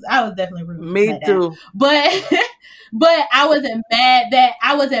 I was definitely rooting for SmackDown. Too. But I wasn't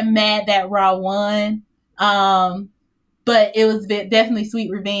mad that Raw won. But it was definitely sweet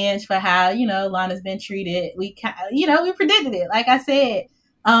revenge for how Lana's been treated. We predicted it, like I said.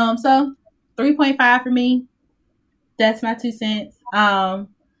 So 3.5 for me. That's my 2 cents. The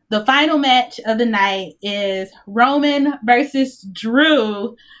final match of the night is Roman versus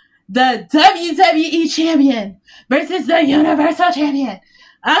Drew, the WWE champion versus the Universal champion.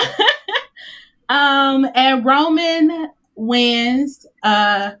 And Roman wins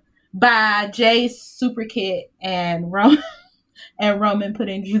by Jay's super kick and Roman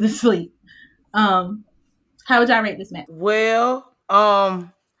putting Drew to sleep. How would y'all rate this match? Well,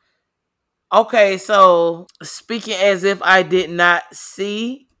 okay, so speaking as if I did not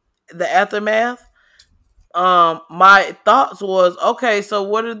see the aftermath, my thoughts was, okay, so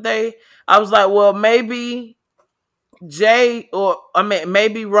what did I was like, well, maybe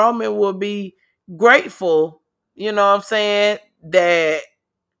maybe Roman will be grateful, you know what I'm saying, that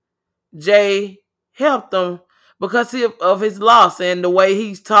Jay helped him because of his loss and the way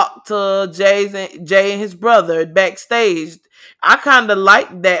he's talked to Jay and his brother backstage. I kind of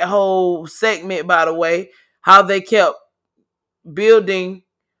liked that whole segment, by the way, how they kept building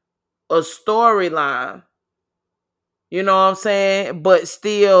a storyline. You know what I'm saying? But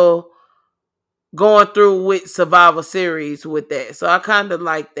still going through with Survivor Series with that. So I kind of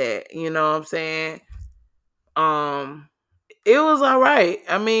like that. You know what I'm saying? It was all right.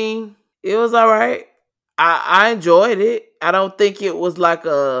 I mean, it was all right. I enjoyed it. I don't think it was like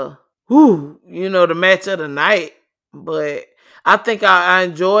the match of the night. But I think I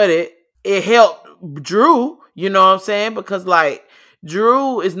enjoyed it. It helped Drew, you know what I'm saying? Because, like,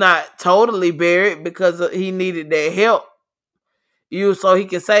 Drew is not totally buried because he needed that help. So he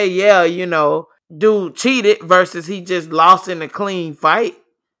can say, yeah, dude cheated versus he just lost in a clean fight.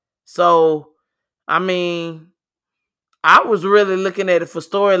 So, I mean, I was really looking at it for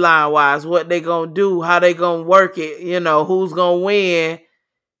storyline wise, what they gonna do, how they gonna work it, who's gonna win,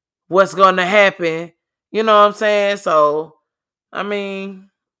 what's gonna happen. You know what I'm saying? So, I mean,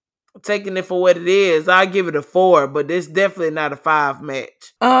 taking it for what it is, I give it a 4, but it's definitely not a 5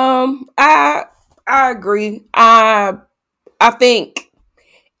 match. I agree. I think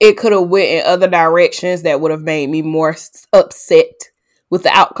it could have went in other directions that would have made me more upset with the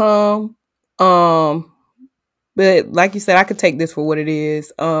outcome. But like you said, I could take this for what it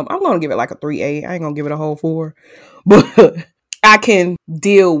is. I'm gonna give it like a 3.8. I ain't gonna give it a whole 4, but I can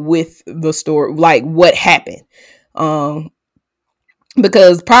deal with the story, like what happened.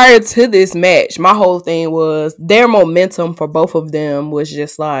 Because prior to this match, my whole thing was their momentum for both of them was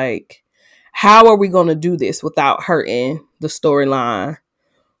just like, how are we going to do this without hurting the storyline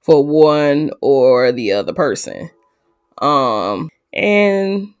for one or the other person? And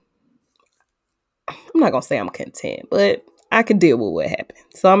I'm not going to say I'm content, but I can deal with what happened.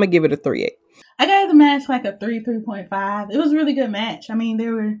 So I'm going to give it a 3.8. I gave the match like a 3.5. It was a really good match. I mean,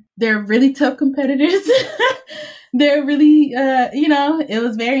 they're really tough competitors. They're really, it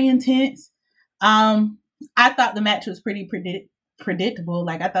was very intense. I thought the match was pretty predictable.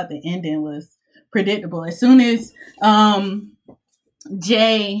 Like, I thought the ending was predictable. As soon as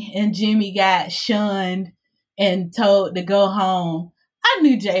Jay and Jimmy got shunned and told to go home, I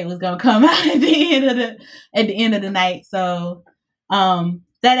knew Jay was gonna come out at the end of the night. So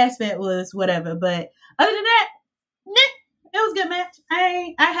that aspect was whatever. But other than that, it was a good match.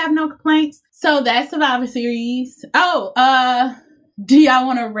 I have no complaints. So that's Survivor Series. Oh, do y'all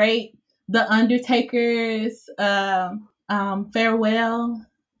want to rate the Undertaker's farewell?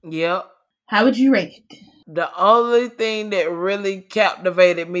 Yep. How would you rate it? The only thing that really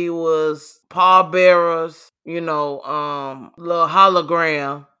captivated me was Paul Bearer's, little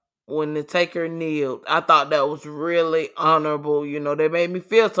hologram when the Taker kneeled. I thought that was really honorable. They made me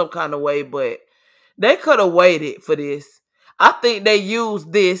feel some kind of way, but they could have waited for this. I think they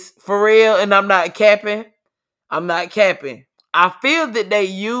used this for real, and I'm not capping. I feel that they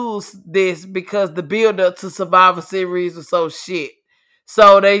used this because the build up to Survivor Series was so shit.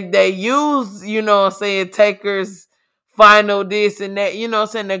 So they use, you know what I'm saying, Taker's final this and that, you know what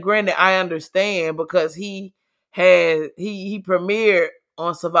I'm saying? Now, granted, I understand because he premiered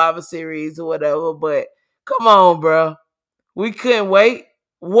on Survivor Series or whatever, but come on, bro. We couldn't wait.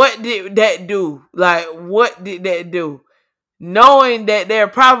 What did that do? Like, what did that do? Knowing that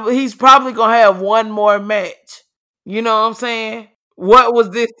he's probably gonna have one more match. You know what I'm saying? What was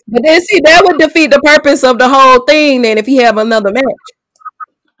this? But then see, that would defeat the purpose of the whole thing then if he have another match.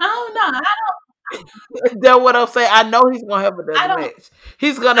 I don't know. That's what I'm saying. I know he's gonna have another match.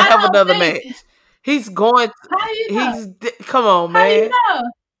 He's gonna have another match. He's going. How you know? Come on, man. How you know?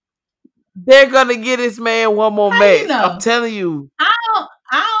 They're gonna get this man one more match. You know? I'm telling you. I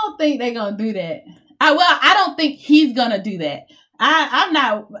don't think they're gonna do that. I don't think he's gonna do that. I'm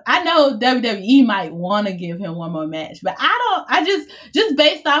not. I know WWE might want to give him one more match, but I don't. I just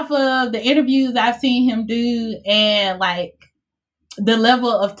based off of the interviews I've seen him do and like the level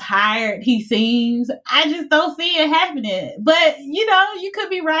of tired he seems, I just don't see it happening. But you know, you could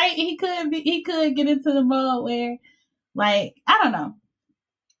be right. He could get into the mode where, like, I don't know.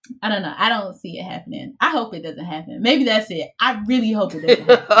 I don't see it happening. I hope it doesn't happen. Maybe that's it. I really hope it doesn't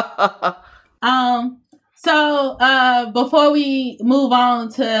happen. So before we move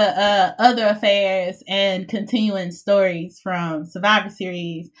on to other affairs and continuing stories from Survivor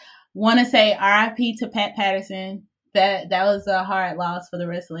Series, want to say RIP to Pat Patterson. That was a hard loss for the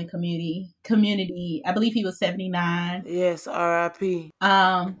wrestling community. I believe he was 79. Yes, RIP.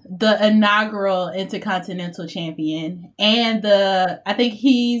 The inaugural Intercontinental Champion, and I think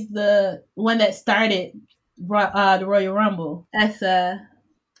he's the one that started the Royal Rumble. That's a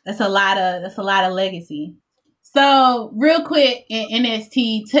lot of legacy. So real quick in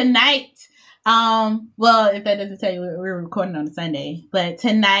NXT tonight. Well, if that doesn't tell you, we're recording on a Sunday, but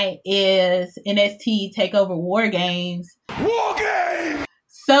tonight is NXT TakeOver War Games. War Games!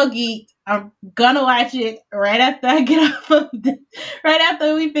 So geeked. I'm gonna watch it right after I get off of right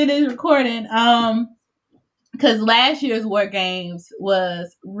after we finish recording. Because last year's War Games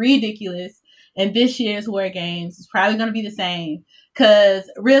was ridiculous, and this year's War Games is probably gonna be the same. Because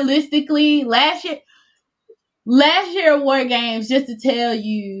realistically, last year War Games, just to tell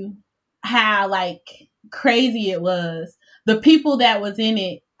you how like crazy it was, the people that was in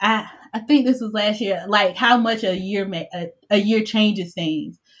it, I think this was last year, like how much a year changes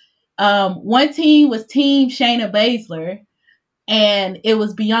things. One team was Team Shayna Baszler, and it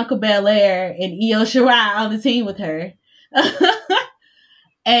was Bianca Belair and Io Shirai on the team with her.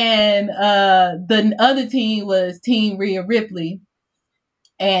 And the other team was Team Rhea Ripley,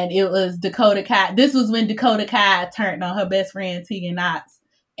 and it was Dakota Kai. This was when Dakota Kai turned on her best friend Tegan Knox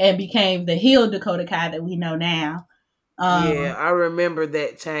and became the heel Dakota Kai that we know now. Yeah, I remember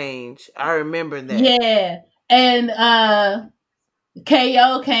that change. I remember that. Yeah. And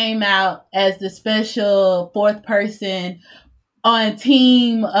KO came out as the special fourth person on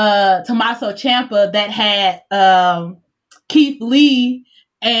Team Tommaso Ciampa that had Keith Lee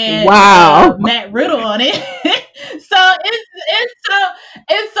and Matt Riddle on it. So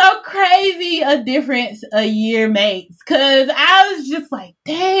it's so crazy a difference a year makes. Cause I was just like,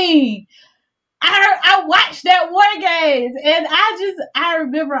 dang, I watched that War Games, and I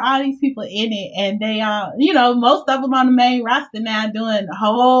remember all these people in it, and they all, you know, most of them on the main roster now doing a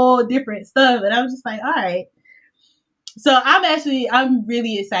whole different stuff, and I was just like, all right. So I'm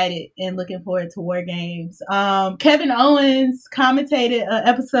really excited and looking forward to War Games. Kevin Owens commentated an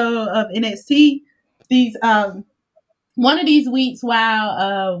episode of NXT one of these weeks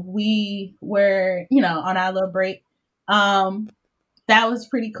while we were, you know, on our little break. That was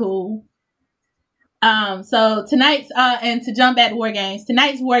pretty cool. So tonight's and to jump back to War Games,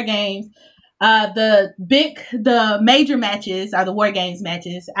 tonight's War Games, the major matches are the War Games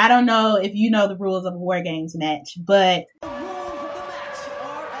matches. I don't know if you know the rules of a War Games match, but the rules of the match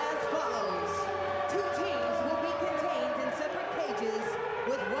are as follows. 2 teams will be contained in separate cages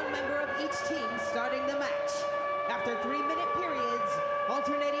with 1 member of each team starting the match. After 3-minute periods,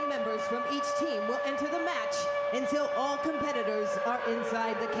 alternating members from each team will enter the match until all competitors are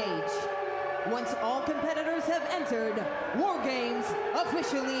inside the cage. Once all competitors have entered, War Games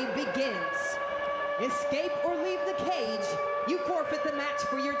officially begins. Escape or leave the cage, you forfeit the match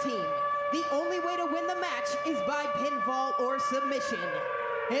for your team. The only way to win the match is by pinfall or submission.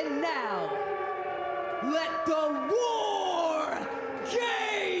 And now, let the War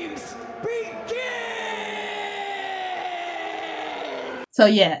Games begin! So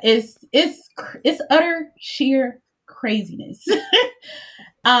yeah, it's utter sheer craziness.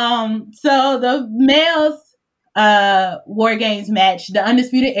 So the males War Games match, the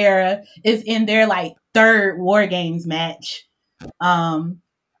Undisputed Era, is in their like third War Games match.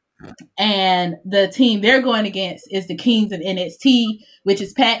 And the team they're going against is the Kings of NXT, which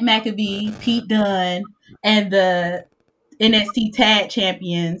is Pat McAfee, Pete Dunne, and the NXT Tag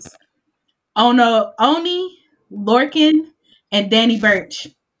Champions Oni Lorcan and Danny Burch.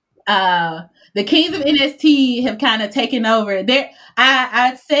 The Kings of NXT have kind of taken over.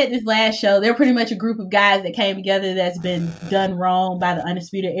 I said this last show. They're pretty much a group of guys that came together that's been done wrong by the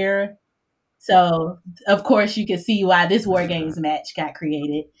Undisputed Era. So, of course, you can see why this War Games match got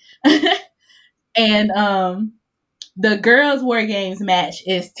created. And the girls' War Games match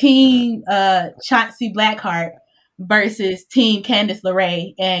is Team Shotzi Blackheart versus Team Candice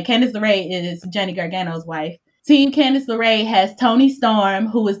LeRae. And Candice LeRae is Johnny Gargano's wife. Team Candice LeRae has Toni Storm,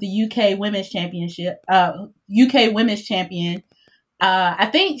 who is the UK Women's Championship, UK Women's Champion. I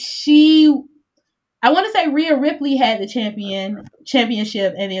think I want to say Rhea Ripley had the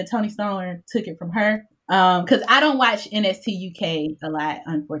championship, and then Toni Storm took it from her. Because I don't watch NXT UK a lot,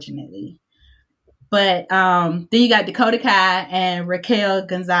 unfortunately. But then you got Dakota Kai and Raquel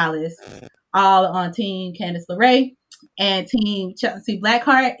Gonzalez, all on Team Candice LeRae, and Team Chelsea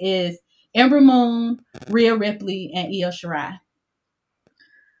Blackheart is Ember Moon, Rhea Ripley, and Io Shirai.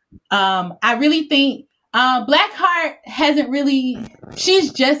 I really think Blackheart hasn't really.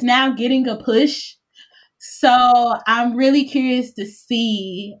 She's just now getting a push. So I'm really curious to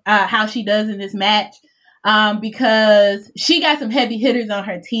see how she does in this match, because she got some heavy hitters on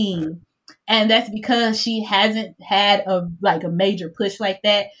her team, and that's because she hasn't had a major push like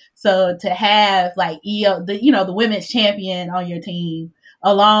that. So to have like Io, the women's champion on your team,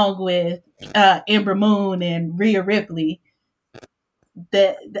 along with Ember Moon and Rhea Ripley,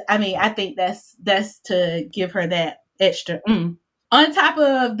 I think that's to give her that extra. On top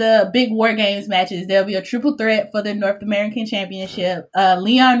of the big War Games matches, there'll be a triple threat for the North American Championship.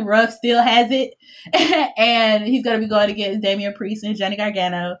 Leon Ruff still has it, and he's going to be going against Damian Priest and Johnny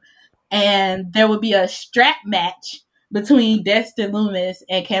Gargano. And there will be a strap match between Dexter Lumis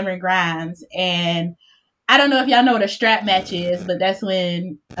and Cameron Grimes. And I don't know if y'all know what a strap match is, but that's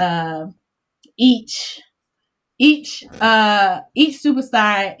when each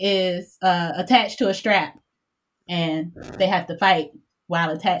superstar is attached to a strap, and they have to fight while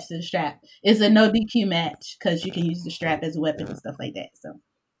attached to the strap. It's a no DQ match because you can use the strap as a weapon and stuff like that. So,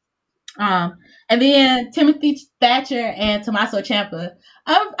 and then Timothy Thatcher and Tommaso Ciampa.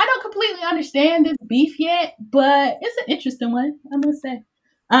 I don't completely understand this beef yet, but it's an interesting one, I'm gonna say.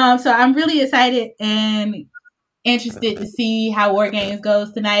 So I'm really excited and interested to see how War Games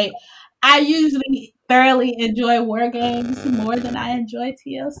goes tonight. I usually thoroughly enjoy War Games more than I enjoy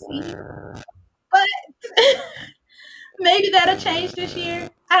TLC, but maybe that'll change this year.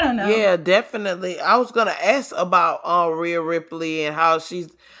 I don't know. Yeah, definitely. I was gonna ask about Rhea Ripley and how's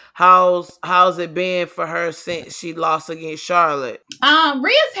it been for her since she lost against Charlotte.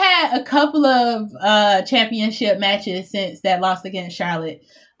 Rhea's had a couple of championship matches since that loss against Charlotte.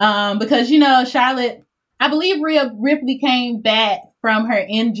 Because Charlotte, I believe Rhea Ripley came back from her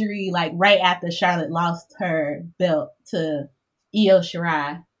injury like right after Charlotte lost her belt to Io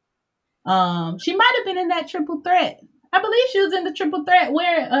Shirai. She might have been in that triple threat. I believe she was in the triple threat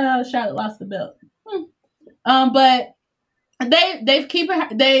where Charlotte lost the belt. But they've been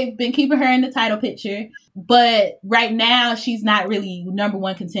keeping her in the title picture. But right now she's not really number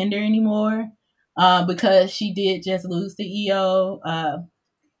one contender anymore. Because she did just lose to Io.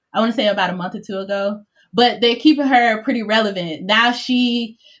 I want to say about a month or two ago. But they're keeping her pretty relevant. Now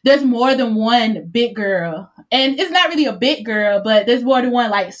there's more than one big girl. And it's not really a big girl, but there's more than one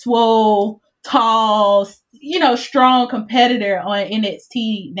like swole, tall, strong competitor on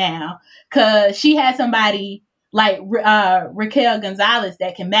NXT now. Because she has somebody like Raquel Gonzalez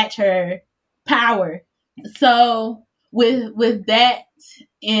that can match her power. So with that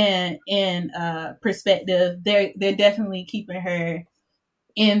in perspective, they're definitely keeping her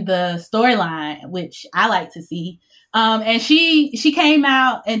in the storyline, which I like to see. And she came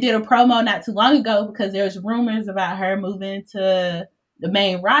out and did a promo not too long ago because there's rumors about her moving to the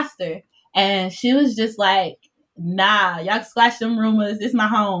main roster, and she was just like, "Nah, y'all can squash them rumors. It's my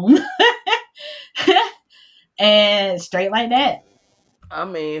home," and straight like that. I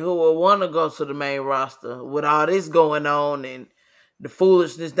mean, who would want to go to the main roster with all this going on and the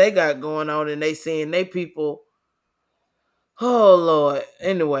foolishness they got going on, and they seeing they people. Oh Lord.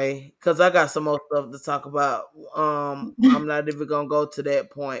 Anyway, because I got some more stuff to talk about. I'm not even gonna go to that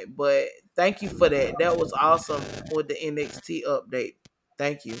point, but thank you for that. That was awesome with the NXT update.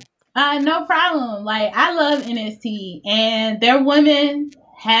 Thank you. No problem. Like, I love NXT, and their women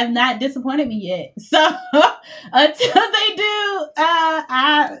have not disappointed me yet. So until they do,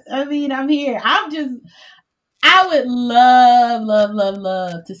 I mean, I'm here. I would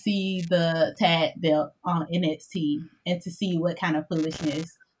love to see the tag belt on NXT and to see what kind of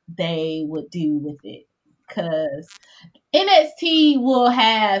foolishness they would do with it. Because NXT will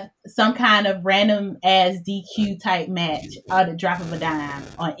have some kind of random ass DQ type match or the drop of a dime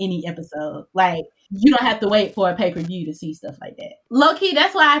on any episode. Like, you don't have to wait for a pay-per-view to see stuff like that. Low key,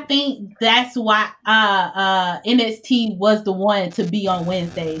 that's why I think that's why NXT was the one to be on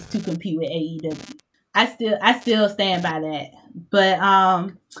Wednesdays to compete with AEW. I still stand by that. But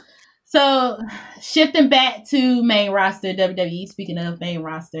so shifting back to main roster WWE, speaking of main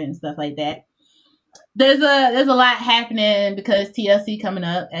roster and stuff like that. There's a lot happening because TLC coming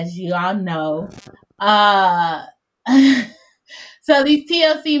up, as you all know. So these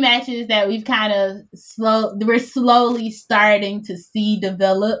TLC matches that we've kind of we're slowly starting to see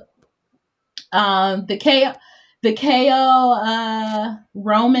develop. The KO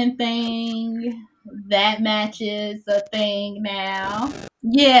Roman thing, that match is a thing now.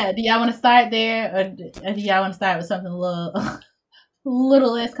 Yeah, do y'all want to start there, or do y'all want to start with something a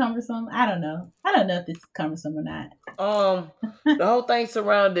little less cumbersome? I don't know if this is cumbersome or not. The whole thing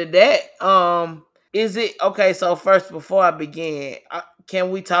surrounded that. Is it okay? So first, before I begin,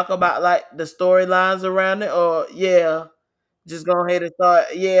 can we talk about like the storylines around it, or just go ahead and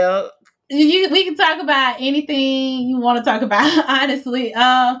start? Yeah, we can talk about anything you want to talk about, honestly.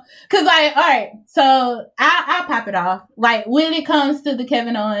 Cause like, all right, so I'll pop it off. Like, when it comes to the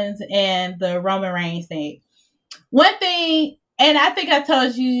Kevin Owens and the Roman Reigns thing, one thing. And I think I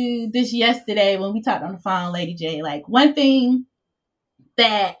told you this yesterday when we talked on the phone, Lady J. Like, one thing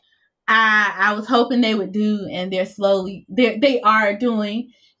that I was hoping they would do, and they are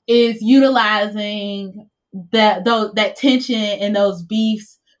doing, is utilizing that tension and those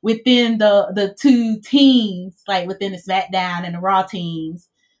beefs within the two teams, like within the SmackDown and the Raw teams.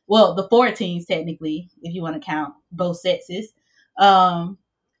 Well, the 4 teams technically, if you want to count both sexes, to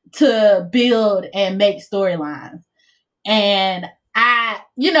build and make storylines. And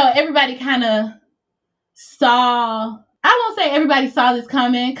everybody kind of saw, I won't say everybody saw this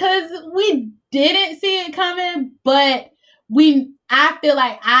coming, because we didn't see it coming, but I feel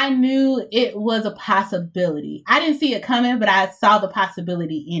like I knew it was a possibility. I didn't see it coming, but I saw the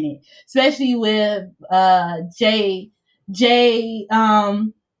possibility in it, especially with Jay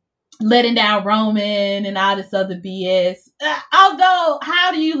letting down Roman and all this other BS. Although,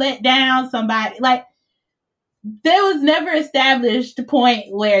 how do you let down somebody? Like, there was never established the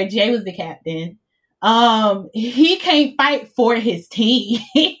point where Jay was the captain. He can't fight for his team.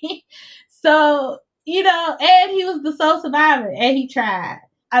 So, and he was the sole survivor, and he tried.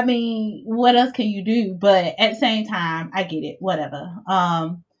 I mean, what else can you do? But at the same time, I get it. Whatever.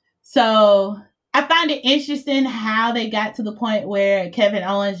 So I find it interesting how they got to the point where Kevin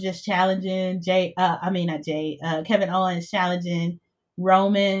Owens just challenging Kevin Owens challenging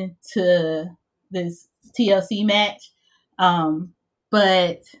Roman to this TLC match.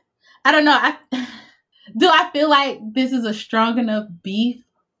 But I don't know. Do I feel like this is a strong enough beef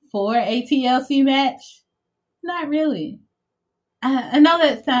for a TLC match? Not really. I know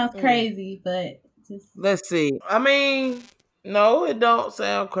that sounds crazy, but let's see. I mean, no, it don't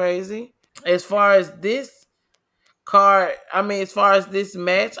sound crazy. As far as this card, as far as this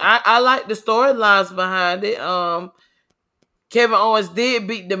match, I like the storylines behind it. Kevin Owens did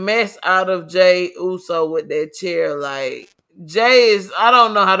beat the mess out of Jay Uso with that chair. Like, Jay I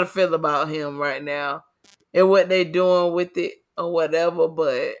don't know how to feel about him right now and what they doing with it or whatever,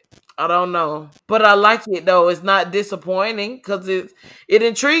 but I don't know. But I like it though. It's not disappointing because it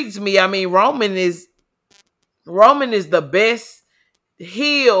intrigues me. I mean, Roman is the best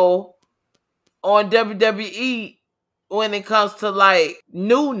heel on WWE when it comes to like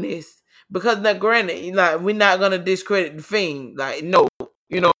newness. Because now, granted, like, we're not gonna discredit the Fiend, like, no,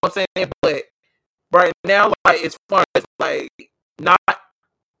 you know what I'm saying. But right now, like, as far as like not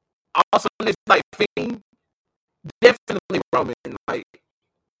awesomeness, like Fiend, definitely Roman. Like,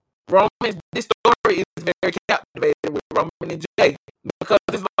 Roman, this story is very captivating with Roman and Jay, because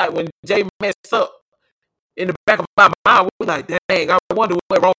it's like when Jay messed up, in the back of my mind, we're like, dang, I wonder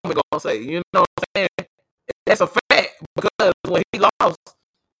what Roman gonna say. You know what I'm saying? That's a fact, because when he lost.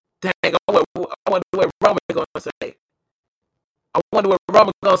 Dang, I wonder what Roman gonna say. I wonder what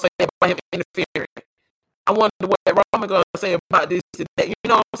Roman gonna say about him interfering. I wonder what Roman gonna say about this and that. You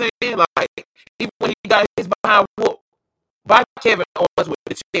know what I'm saying? Like, even when he got his behind whooped by Kevin Owens with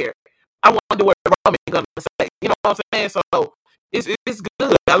the chair, I wonder what Roman gonna say. You know what I'm saying? So it's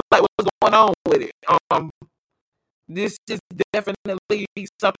good. I like with it. This is definitely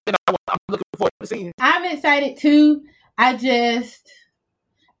something I'm looking forward to seeing. I'm excited too. I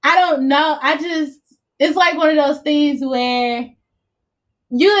don't know. It's like one of those things where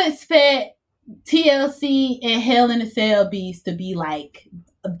you expect TLC and Hell in a Cell beefs to be like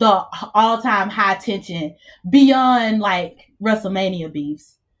the all-time high tension beyond like WrestleMania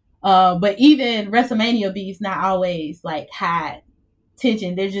beefs. But even WrestleMania beefs not always like high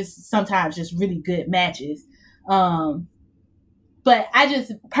tension. They're just sometimes just really good matches. But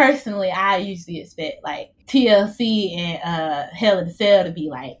I usually expect like TLC and Hell in a Cell to be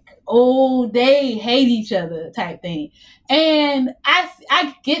like, oh, they hate each other type thing. And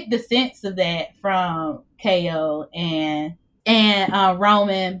I get the sense of that from KO and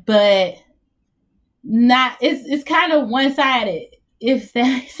Roman, but not it's kind of one-sided, if that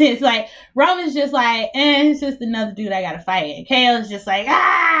makes sense. Like Roman's just like, it's just another dude I gotta fight. And KO's just like,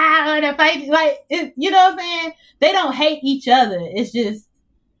 I wanna fight. Like, you know what I'm saying? They don't hate each other. It's just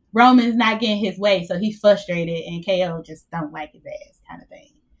Roman's not getting his way, so he's frustrated, and KO just don't like his ass kind of thing.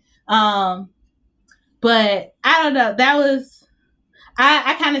 But I don't know. That was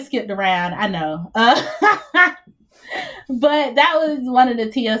I kind of skipped around. I know. But that was one of the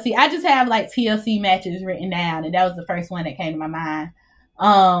TLC. I just have like TLC matches written down, and that was the first one that came to my mind.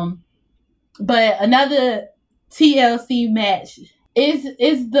 But another TLC match is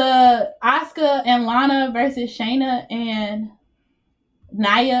the Asuka and Lana versus Shayna and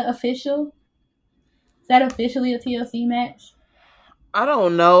Nia official. Is that officially a TLC match? I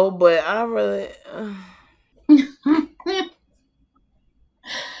don't know, but I really.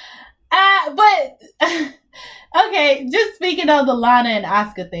 But okay, just speaking of the Lana and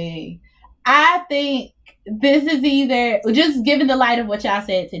Asuka thing, I think this is either, just given the light of what y'all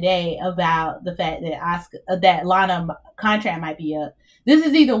said today about the fact that that Lana contract might be up, this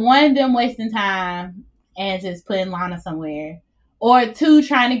is either one, them wasting time and just putting Lana somewhere, or two,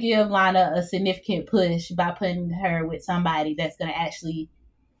 trying to give Lana a significant push by putting her with somebody that's going to actually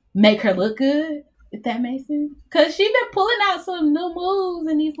make her look good. If that makes sense. Because she been pulling out some new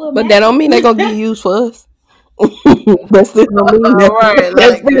moves in these little But matches. that don't mean they gonna get used for us. That still don't mean nothing. Right, That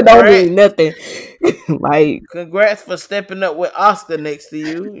like, still don't mean nothing. Like, congrats for stepping up with Oscar next to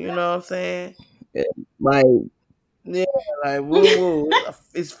you. You know what I'm saying? like, Yeah, like woo woo.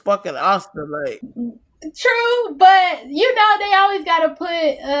 It's fucking Oscar. Like, true, but you know they always gotta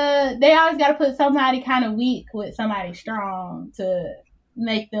put somebody kind of weak with somebody strong to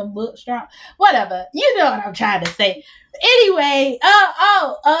make them look strong. Whatever, you know what I'm trying to say. Anyway,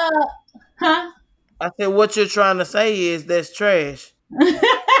 huh? I said, what you're trying to say is that's trash.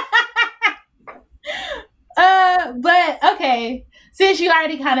 But okay, since you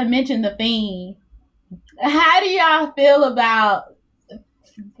already kind of mentioned the Fiend, how do y'all feel about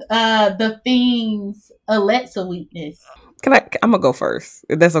the Fiend's Alexa weakness? I'm gonna go first,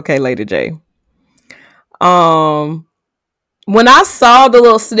 if that's okay, Lady J. When I saw the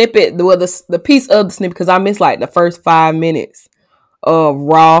little snippet, the piece of the snippet, because I missed like the first 5 minutes of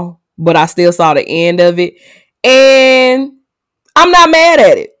Raw, but I still saw the end of it, and I'm not mad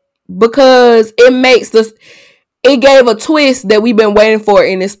at it because it gave a twist that we've been waiting for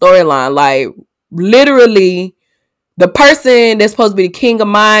in this storyline. Like, literally, the person that's supposed to be the king of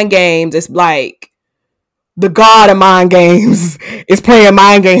mind games is like the god of mind games is playing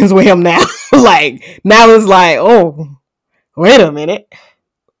mind games with him now. Like, now it's like, oh, wait a minute.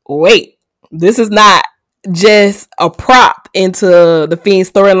 Wait, this is not just a prop into the Fiend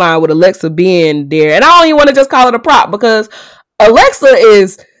storyline with Alexa being there. And I don't even want to just call it a prop because Alexa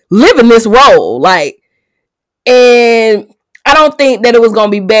is living this role. Like, and I don't think that it was going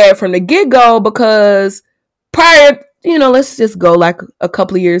to be bad from the get-go because prior, let's just go like a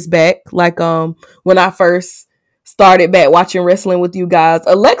couple of years back, like when I first started back watching wrestling with you guys,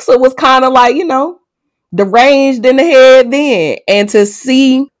 Alexa was kind of like, deranged in the head then. And to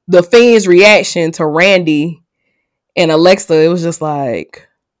see the Fiend's reaction to Randy and Alexa, it was just like,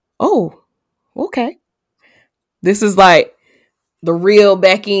 oh, okay. This is like the real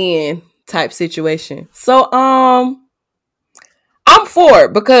back end type situation. So, I'm for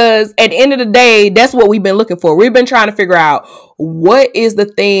it because at the end of the day, that's what we've been looking for. We've been trying to figure out what is the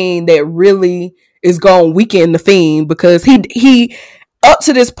thing that really is going to weaken the Fiend, because he up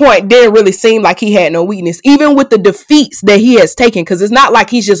to this point didn't really seem like he had no weakness, even with the defeats that he has taken, because it's not like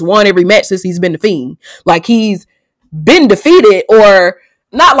he's just won every match since he's been the Fiend. Like, he's been defeated, or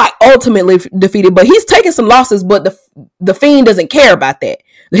not like ultimately defeated, but he's taken some losses, but the Fiend doesn't care about that.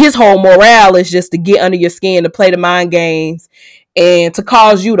 His whole morale is just to get under your skin, to play the mind games, and to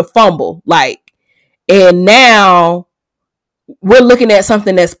cause you to fumble. Like, and now we're looking at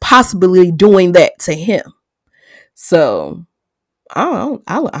something that's possibly doing that to him. So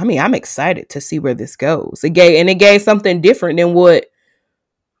I mean, I'm excited to see where this goes. It gave something different than what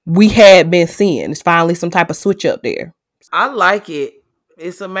we had been seeing. It's finally some type of switch up there. I like it.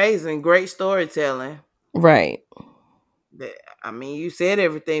 It's amazing. Great storytelling. Right. I mean, you said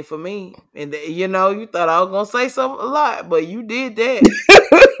everything for me, and you thought I was gonna say something a lot, but you did that.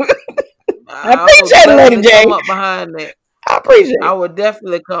 I appreciate it, Lady J. Come up behind that. I appreciate it. I would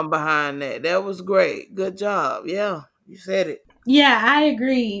definitely come behind that. That was great. Good job. Yeah, you said it. Yeah, I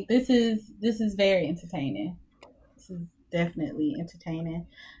agree. This is very entertaining. This is definitely entertaining.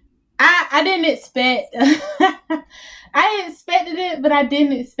 I didn't expect I expected it, but I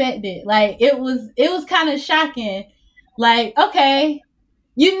didn't expect it. Like it was kind of shocking. Like, okay,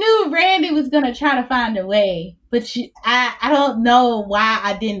 you knew Randy was gonna try to find a way, but I don't know why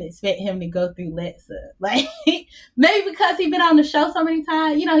I didn't expect him to go through Lexa. Like maybe because he's been on the show so many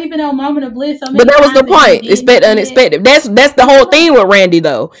times. You know, he's been on Moment of Bliss so many times. But that was the point. Expect the unexpected. That's the whole thing with Randy,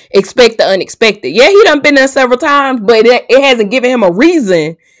 though. Expect the unexpected. Yeah, he done been there several times, but it hasn't given him a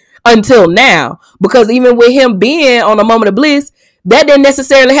reason until now. Because even with him being on a Moment of Bliss, that didn't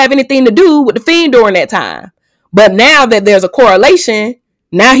necessarily have anything to do with the Fiend during that time. But now that there's a correlation,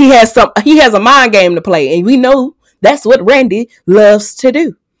 now he has a mind game to play, and we know that's what Randy loves to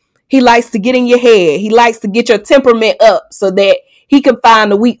do. He likes to get in your head. He likes to get your temperament up so that he can find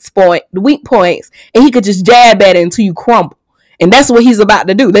the weak points, and he could just jab at it until you crumble. And that's what he's about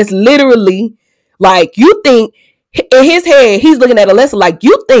to do. That's literally like, you think in his head, he's looking at Alexa like,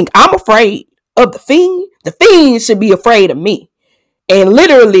 you think I'm afraid of the Fiend? The Fiend should be afraid of me. And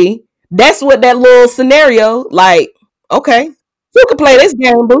literally, that's what that little scenario, like, okay, you can play this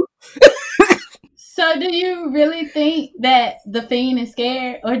game, boo. So do you really think that the Fiend is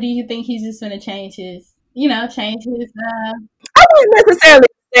scared, or do you think he's just going to change his? I wouldn't necessarily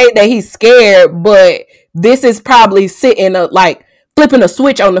say that he's scared, but this is probably sitting like flipping a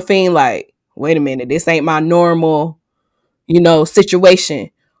switch on the Fiend. Like, wait a minute, this ain't my normal, situation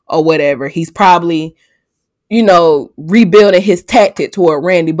or whatever. He's probably, rebuilding his tactic toward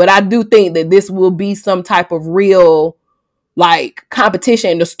Randy. But I do think that this will be some type of real, like,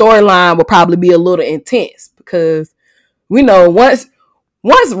 competition. The storyline will probably be a little intense because we know once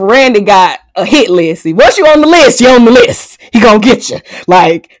Randy got a hit list, once you're on the list, you're on the list. He gonna get you.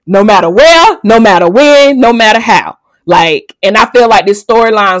 Like, no matter where, no matter when, no matter how. Like, and I feel like this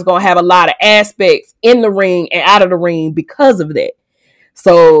storyline is gonna have a lot of aspects in the ring and out of the ring because of that.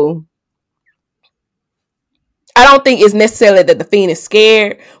 So I don't think it's necessarily that the Fiend is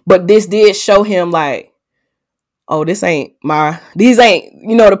scared, but this did show him like, oh, these ain't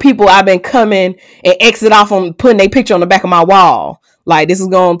the people I've been coming and exit off on putting their picture on the back of my wall. Like, this is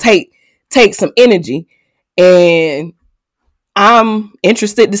gonna take some energy, and I'm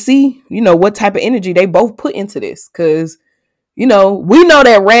interested to see, what type of energy they both put into this, because we know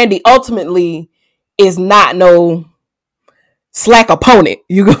that Randy ultimately is not no slack opponent.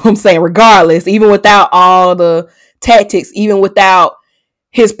 You know what I'm saying? Regardless, even without all the tactics, even without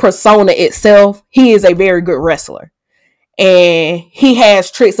his persona itself, he is a very good wrestler. And he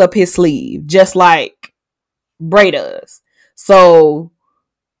has tricks up his sleeve, just like Bray does. So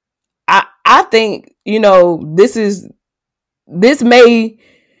I think, this may,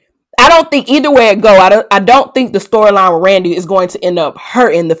 I don't think either way it go, I don't think the storyline with Randy is going to end up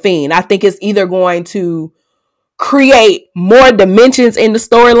hurting the Fiend. I think it's either going to create more dimensions in the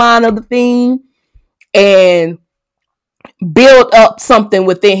storyline of the Fiend and build up something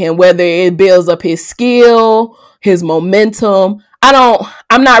within him, whether it builds up his skill, his momentum.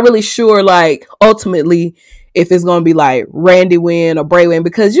 I'm not really sure, like, ultimately if it's going to be like Randy win or Bray win,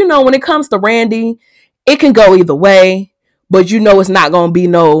 because when it comes to Randy, it can go either way, but it's not going to be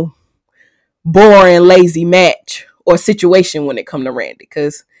no boring, lazy match or situation when it comes to Randy,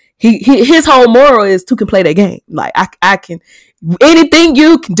 because his whole moral is to can play that game. Like, I can, anything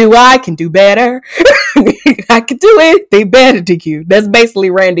you can do, I can do better. I can do anything better to you. That's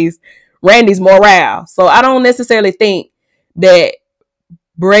basically Randy's morale. So I don't necessarily think that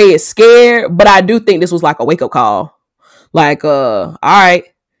Bray is scared, but I do think this was like a wake up call. Like, all right,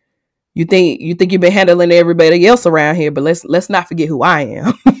 you think you've been handling everybody else around here, but let's not forget who I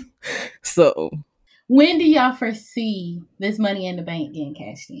am. So, when do y'all foresee this Money in the Bank getting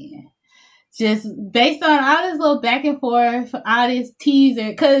cashed in? Just based on all this little back and forth, all this teaser,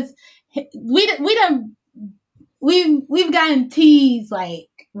 because we've gotten teased like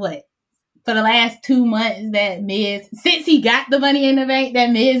what for the last 2 months that Miz, since he got the Money in the Bank,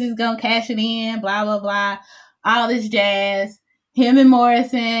 that Miz is gonna cash it in, blah blah blah, all this jazz. Him and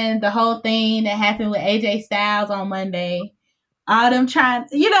Morrison, the whole thing that happened with AJ Styles on Monday. all them trying,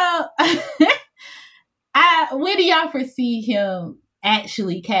 when do y'all foresee him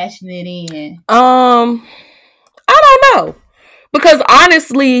actually cashing it in? I don't know. Because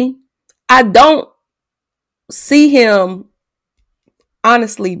honestly, I don't see him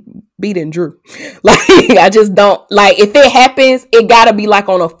honestly beating Drew. Like, I just don't. Like, if it happens, it gotta be like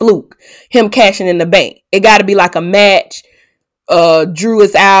on a fluke. Him cashing in the bank. It gotta be like a match. Drew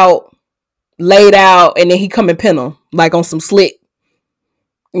is out, laid out, and then he come and pin him. Like on some slick.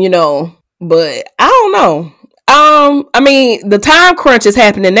 But I don't know. I mean, the time crunch is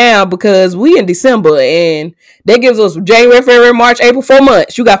happening now because we in December and that gives us January, February, March, April, 4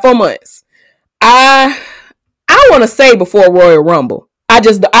 months. You got 4 months. I want to say before Royal Rumble. I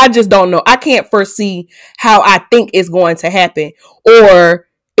just don't know. I can't foresee how I think it's going to happen or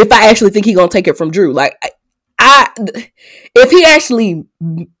if I actually think he's going to take it from Drew. Like, if he actually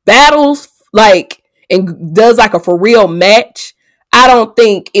battles like and does like a for real match, I don't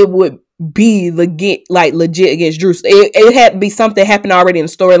think it would be legit against Drew. It had to be something happened already in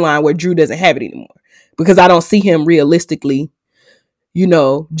the storyline where Drew doesn't have it anymore. Because I don't see him realistically,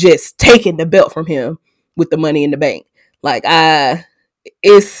 just taking the belt from him with the Money in the Bank. Like,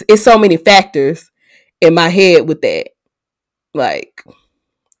 it's so many factors in my head with that. Like,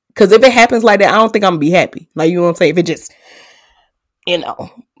 because if it happens like that, I don't think I'm gonna be happy. Like, you know what I'm saying? If it just,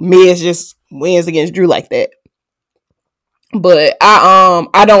 Miz just wins against Drew like that. But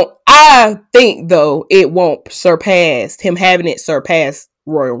I think though it won't surpass him having it surpass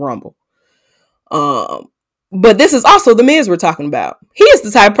Royal Rumble. But this is also the Miz we're talking about. He is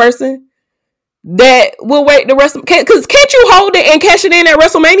the type of person that will wait the rest of because can't you hold it and cash it in at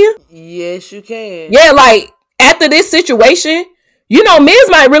WrestleMania? Yes, you can. Yeah, like after this situation, Miz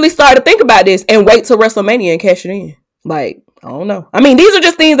might really start to think about this and wait till WrestleMania and cash it in. Like, I don't know. I mean, these are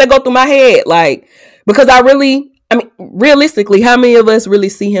just things that go through my head. Like, because realistically, how many of us really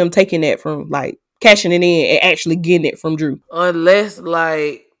see him taking that from, like, cashing it in and actually getting it from Drew? Unless,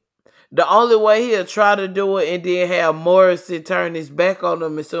 like, the only way he'll try to do it and then have Morrison turn his back on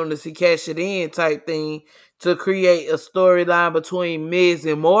him as soon as he cash it in type thing to create a storyline between Miz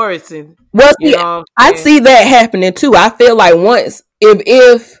and Morrison. Well, see, I see that happening too. I feel like once,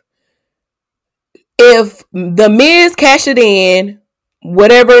 if the Miz cash it in,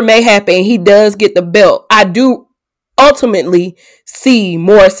 whatever may happen, he does get the belt. I do ultimately see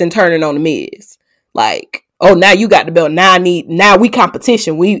Morrison turning on the Miz. Like, oh, now you got the belt. Now we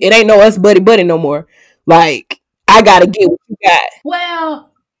competition. It ain't no us buddy no more. Like, I gotta get what you got.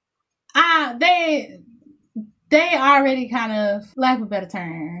 Well, they already kind of, lack of a better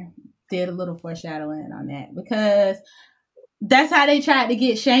term, did a little foreshadowing on that because that's how they tried to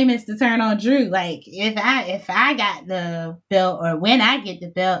get Sheamus to turn on Drew. Like, if I got the belt or when I get the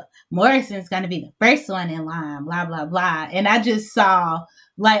belt, Morrison's gonna be the first one in line, blah blah blah. And I just saw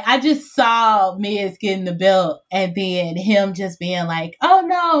Miz getting the belt and then him just being like, oh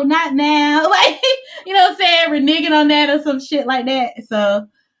no, not now. Like, you know what I'm saying? Reneging on that or some shit like that. So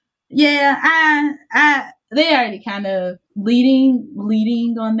yeah, they already kind of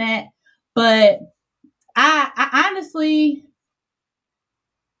leading on that. But I honestly,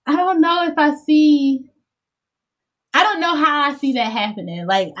 I don't know how I see that happening.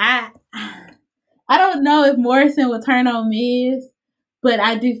 Like, I don't know if Morrison will turn on Miz, but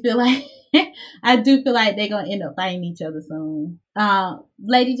I do feel like they're gonna end up fighting each other soon.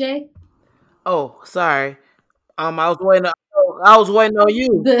 Lady J. Oh, sorry. I was waiting on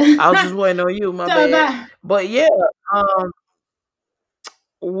you. I was just waiting on you, my bad. But yeah,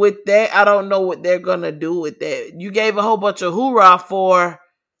 with that, I don't know what they're gonna do with that. You gave a whole bunch of hoorah for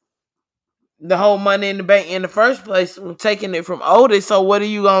the whole Money in the Bank in the first place, taking it from Otis. So what are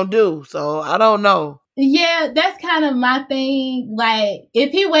you gonna do? So I don't know. Yeah, that's kind of my thing. Like,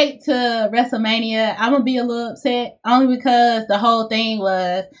 if he wait to WrestleMania, I'm gonna be a little upset only because the whole thing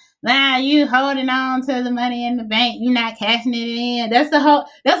was, you holding on to the Money in the Bank, you not cashing it in. That's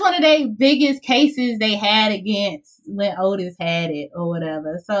one of their biggest cases they had against when Otis had it or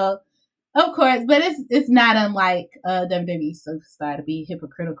whatever. So, of course, but it's not unlike WWE superstar to be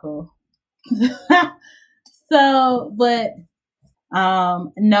hypocritical. So, but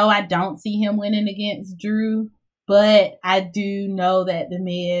no, I don't see him winning against Drew, but I do know that the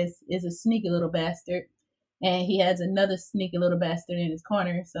Miz is a sneaky little bastard. And he has another sneaky little bastard in his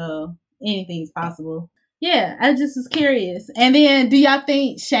corner, so anything's possible. Yeah, I just was curious. And then, do y'all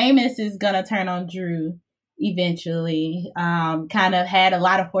think Sheamus is gonna turn on Drew eventually? Kind of had a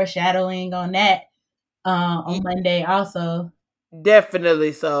lot of foreshadowing on that on Monday also.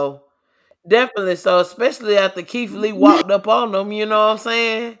 Definitely so. Especially after Keith Lee walked up on him, you know what I'm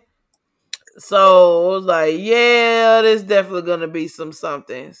saying? So it was like, yeah, there's definitely gonna be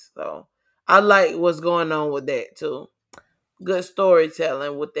something. So I like what's going on with that too. Good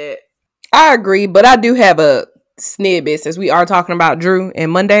storytelling with that. I agree, but I do have a snippet since we are talking about Drew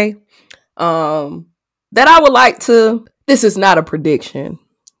and Monday. That I would like to. This is not a prediction.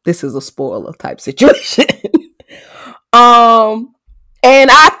 This is a spoiler type situation. And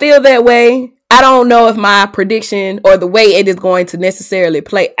I feel that way. I don't know if my prediction or the way it is going to necessarily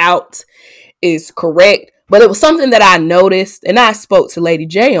play out is correct, but it was something that I noticed and I spoke to Lady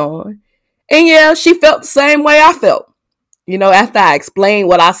J on. And yeah, she felt the same way I felt, after I explained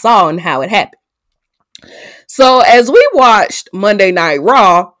what I saw and how it happened. So as we watched Monday Night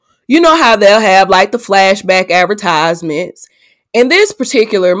Raw, you know how they'll have like the flashback advertisements. And this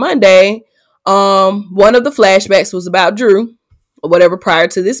particular Monday, one of the flashbacks was about Drew or whatever prior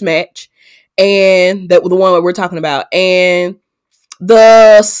to this match. And that was the one that we're talking about. And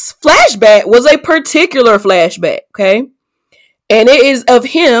the flashback was a particular flashback, okay? And it is of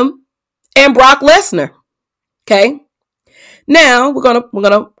him and Brock Lesnar, okay? Now we're gonna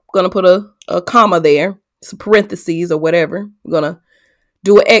put a comma there, some parentheses or whatever. We're gonna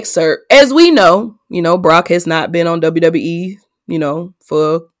do an excerpt. As we know, Brock has not been on WWE,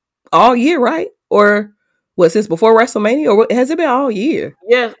 for all year, right? Or what, since before WrestleMania, or has it been all year?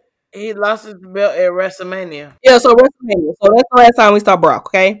 Yes, he lost his belt at WrestleMania. Yeah, so WrestleMania. So that's the last time we saw Brock,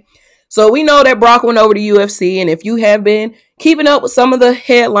 okay? So we know that Brock went over to UFC, and if you have been keeping up with some of the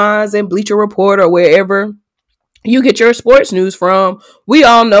headlines and Bleacher Report or wherever you get your sports news from, we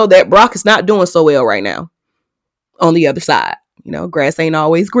all know that Brock is not doing so well right now on the other side. Grass ain't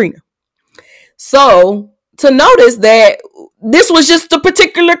always greener. So to notice that this was just a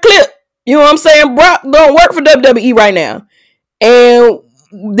particular clip, you know what I'm saying? Brock don't work for WWE right now. And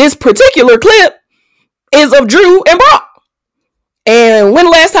this particular clip is of Drew and Brock. And when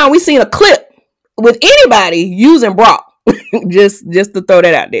the last time we seen a clip with anybody using Brock? just to throw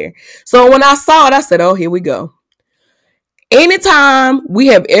that out there. So when I saw it, I said, oh, here we go. Anytime we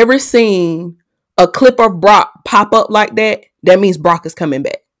have ever seen a clip of Brock pop up like that, that means Brock is coming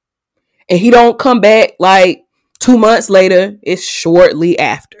back. And he don't come back like 2 months later. It's shortly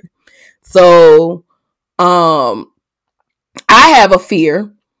after. So, I have a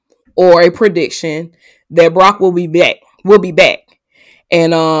fear or a prediction that Brock will be back.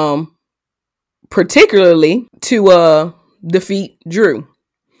 And, particularly to, defeat Drew.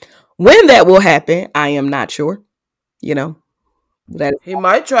 When that will happen, I am not sure. That he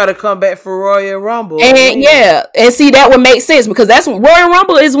might try to come back for Royal Rumble. And yeah, and see, that would make sense because that's when Royal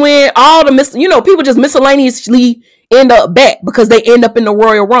Rumble is when all the people just miscellaneously end up back because they end up in the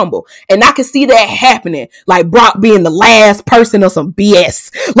Royal Rumble. And I can see that happening. Like Brock being the last person or some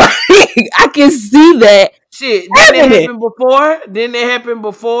BS. Like I can see that. Shit, didn't it happen before? Didn't it happen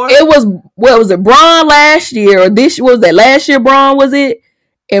before? It was, what was it, Braun last year? Or this was that last year Braun, was it?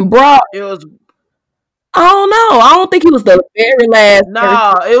 And Brock, it was, I don't know. I don't think he was the very last.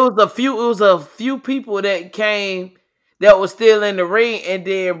 No, it was a few people that came that was still in the ring, and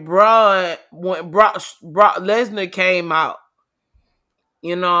then Brock Lesnar came out.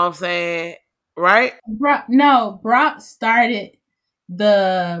 You know what I'm saying? Right? Brock started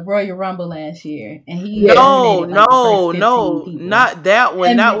the Royal Rumble last year, and he no, not that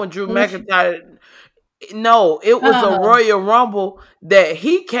one. Not when Drew McIntyre. No, it was a Royal Rumble that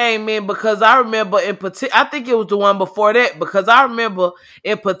he came in because I remember in particular, I think it was the one before that, because I remember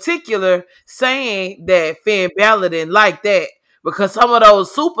in particular saying that Finn Balor didn't like that because some of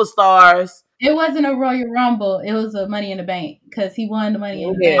those superstars. It wasn't a Royal Rumble. It was a Money in the Bank because he won the Money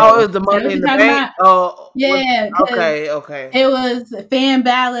in the Bank. Oh, it was the Money in the Bank? Oh, yeah. Okay. It was Finn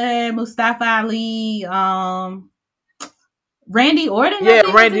Balor, Mustafa Ali, Randy Orton. Yeah,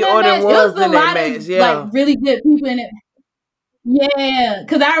 Randy Orton was in that match. Yeah, like really good people in it. Yeah,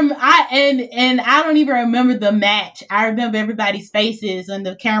 because I don't even remember the match. I remember everybody's faces and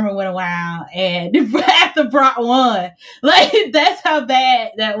the camera went around, and after Brock won, like that's how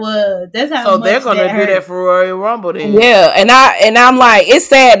bad that was. That's how. So they're gonna do that for Royal Rumble then. Yeah, and I'm like, it's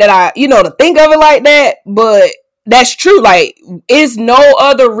sad that to think of it like that, but that's true. Like, it's no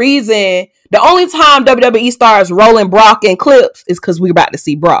other reason. The only time WWE starts rolling Brock in clips is because we're about to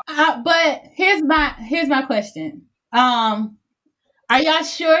see Brock. But here's my question. Are y'all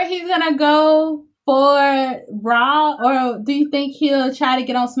sure he's gonna go for Raw, or do you think he'll try to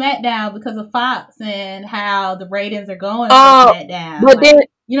get on SmackDown because of Fox and how the ratings are going for SmackDown? But then,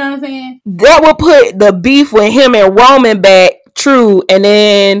 you know what I'm saying? That will put the beef with him and Roman back, true, and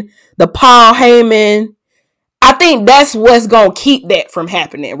then the Paul Heyman. I think that's what's gonna keep that from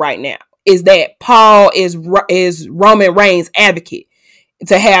happening right now. Is that Paul is Roman Reigns' advocate.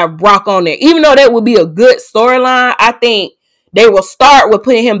 to have Brock on there. Even though that would be a good storyline, I think they will start with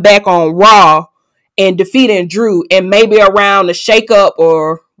putting him back on Raw and defeating Drew, and maybe around the shakeup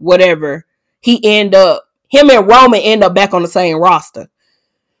or whatever, him and Roman end up back on the same roster.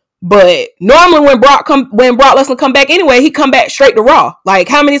 But normally when Brock Lesnar come back anyway, he come back straight to Raw. Like,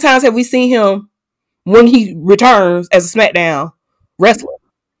 how many times have we seen him when he returns as a SmackDown wrestler?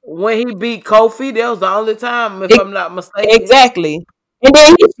 When he beat Kofi, that was the only time, if I'm not mistaken. Exactly. And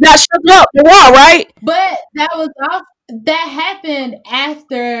then he got shook up to Raw, right? But that happened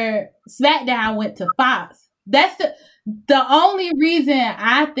after SmackDown went to Fox. That's the only reason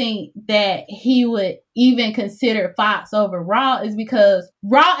I think that he would even consider Fox over Raw is because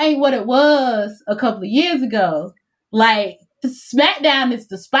Raw ain't what it was a couple of years ago. Like, SmackDown is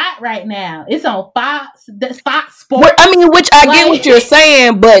the spot right now. It's on Fox. That's Fox Sports. Which I get what you're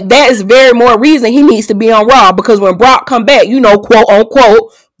saying, but that is very more reason he needs to be on Raw, because when Brock come back, quote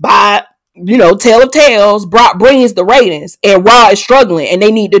unquote, by tale of tales, Brock brings the ratings, and Raw is struggling, and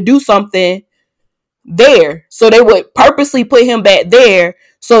they need to do something there. So they would purposely put him back there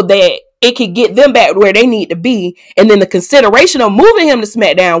so that it could get them back where they need to be, and then the consideration of moving him to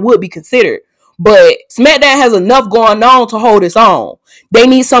SmackDown would be considered. But SmackDown has enough going on to hold its own. They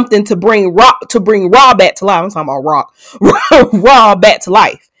need something to bring Raw back to life. I'm talking about Raw back to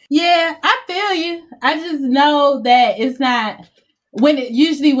life. Yeah, I feel you. I just know that it's not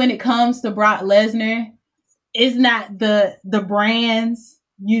usually when it comes to Brock Lesnar, it's not the brands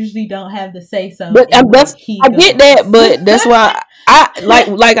usually don't have the say so. But I get that, but that's why I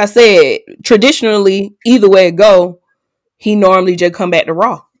like I said, traditionally, either way it go, he normally just come back to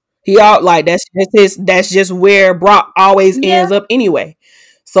Raw. He all that's just where Brock always ends up anyway.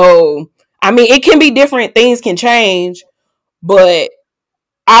 So it can be different, things can change, but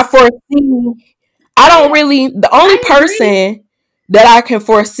I foresee the only person that I can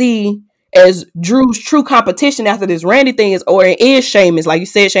foresee as Drew's true competition after this Randy thing is Sheamus. Like you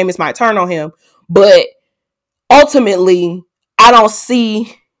said, Sheamus might turn on him, but ultimately I don't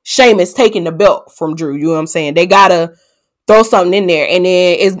see Sheamus taking the belt from Drew. You know what I'm saying? They gotta throw something in there, and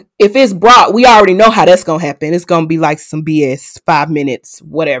then if it's Brock, we already know how that's gonna happen. It's gonna be like some BS, 5 minutes,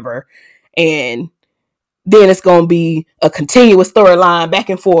 whatever, and then it's gonna be a continuous storyline back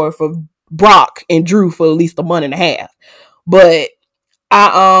and forth of Brock and Drew for at least a month and a half. But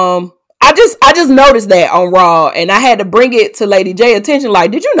I just noticed that on Raw, and I had to bring it to Lady J attention.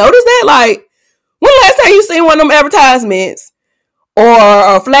 Like, did you notice that? Like, when last time you seen one of them advertisements or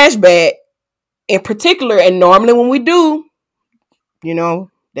a flashback in particular? And normally when we do,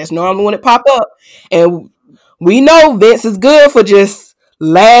 that's normally when it pop up. And we know Vince is good for just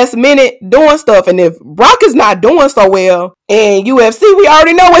last minute doing stuff. And if Brock is not doing so well in UFC, we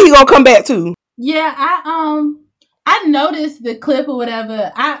already know what he gonna come back to. Yeah, I noticed the clip or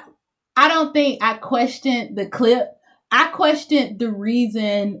whatever. I don't think I questioned the clip. I questioned the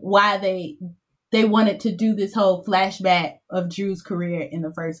reason why they wanted to do this whole flashback of Drew's career in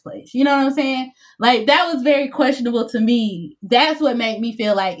the first place. You know what I'm saying? Like, that was very questionable to me. That's what made me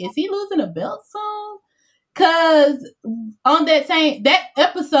feel like, is he losing a belt soon? Because on that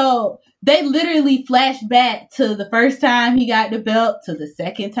episode, they literally flashed back to the first time he got the belt, to the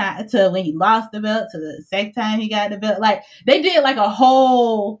second time, to when he lost the belt, to the second time he got the belt. Like, they did like a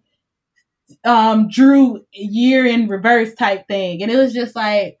whole Drew year in reverse type thing. And it was just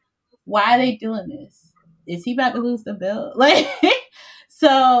like, why are they doing this? Is he about to lose the belt? Like,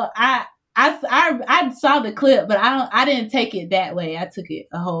 so I saw the clip, but I didn't take it that way. I took it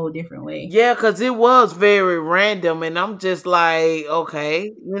a whole different way. Yeah, because it was very random, and I'm just like, okay,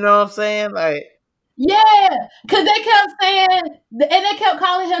 you know what I'm saying? Like, yeah, because they kept saying, and they kept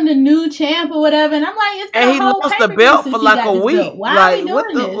calling him the new champ or whatever, and I'm like, it's been and he lost the belt for like a week. Why like, are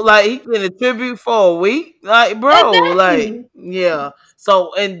we doing this? Like, he did a tribute for a week, like, bro, exactly. Like, yeah.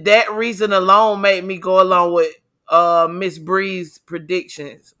 So, and that reason alone made me go along with Miss Bree's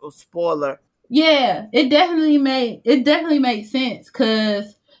predictions or spoiler. Yeah, it definitely made sense,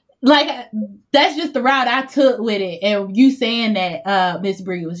 because like, that's just the route I took with it, and you saying that Miss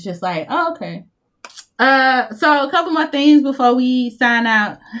Bree was just like, oh, okay. So a couple more things before we sign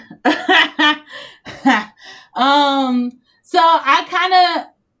out. So I kind of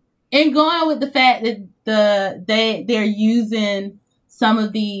am going with the fact that they're using some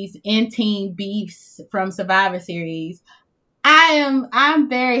of these in-team beefs from Survivor Series. I'm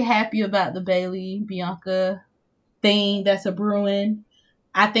very happy about the Bayley Bianca thing that's a brewing.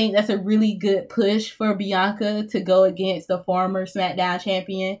 I think that's a really good push for Bianca to go against the former SmackDown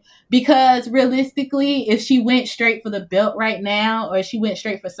champion, because realistically, if she went straight for the belt right now, or she went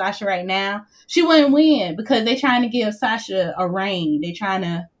straight for Sasha right now, she wouldn't win, because they're trying to give Sasha a reign. They're trying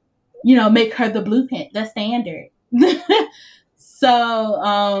to, make her the blueprint, the standard.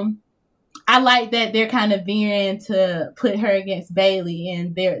 So, I like that they're kind of veering to put her against Bayley,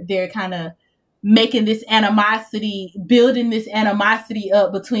 and they're kind of making this animosity, building this animosity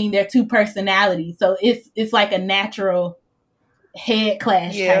up between their two personalities. So it's like a natural head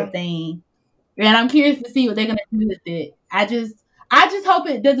clash type thing. And I'm curious to see what they're gonna do with it. I just hope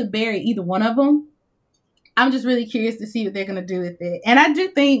it doesn't bury either one of them. I'm just really curious to see what they're gonna do with it. And I do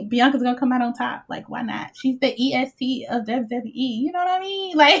think Bianca's gonna come out on top. Like, why not? She's the EST of WWE. You know what I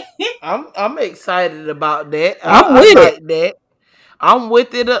mean? Like, I'm excited about that. I'm with it. That. I'm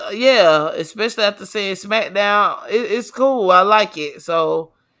with it. Yeah, especially after seeing SmackDown, it's cool. I like it.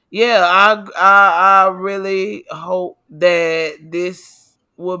 So yeah, I really hope that this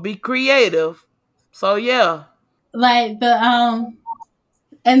will be creative. So yeah, like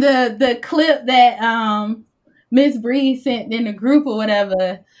and the clip that Miss Bree sent in the group or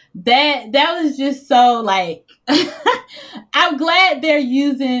whatever, that was just so like I'm glad they're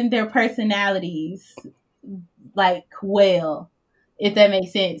using their personalities like well, if that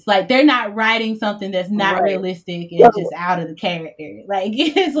makes sense. Like, they're not writing something that's not realistic and just out of the character. Like,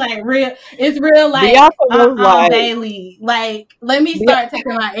 it's like real. It's real. Like, Bailey. Like, let me start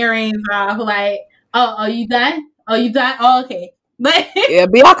taking my earrings off. Like, oh, you done? Oh, you done? Oh, okay. Yeah,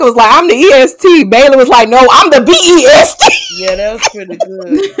 Bianca was like, I'm the EST. Bayley was like, no, I'm the BEST. Yeah, that was pretty good. I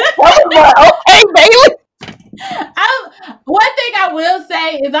was like, okay, Bayley. One thing I will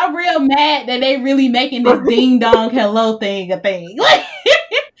say is I'm real mad that they really making this ding dong hello thing a thing. Like,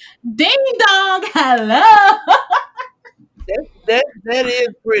 ding dong hello. That is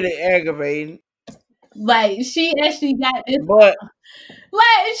pretty aggravating. Like, she actually got this, but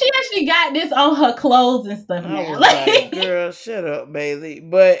like, she actually got this on her clothes and stuff now. I was like, girl, shut up, Bailey.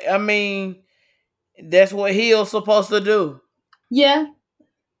 But I mean, that's what heel's supposed to do. Yeah.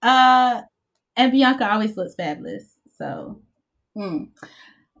 And Bianca always looks fabulous. So, so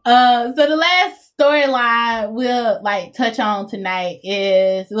the last storyline we'll like touch on tonight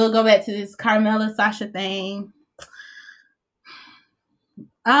is we'll go back to this Carmella Sasha thing.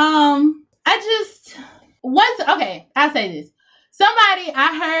 I'll say this.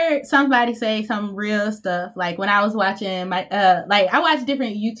 I heard somebody say some real stuff. Like, when I was watching my, I watch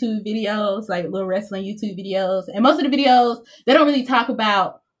different YouTube videos, like little wrestling YouTube videos. And most of the videos, they don't really talk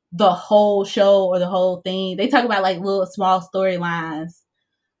about the whole show or the whole thing. They talk about like little small storylines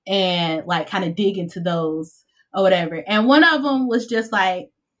and like kind of dig into those or whatever. And one of them was just like,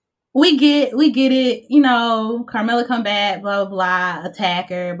 we get it, Carmella come back, blah, blah, blah, attack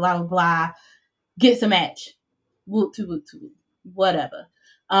her, blah, blah, blah, gets a match. Whoop, to whoop, to whoop, whatever.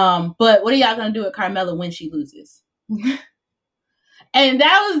 But what are y'all gonna do with Carmella when she loses? And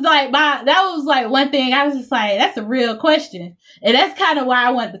that was like one thing I was just like, that's a real question. And that's kind of why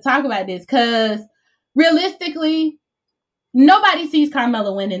I wanted to talk about this, because realistically, nobody sees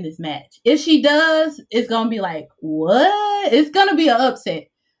Carmella winning this match. If she does, it's going to be like, what? It's going to be an upset.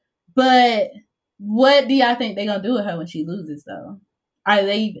 But what do y'all think they're going to do with her when she loses, though?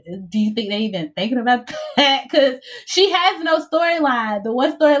 Do you think they're even thinking about that? Because she has no storyline. The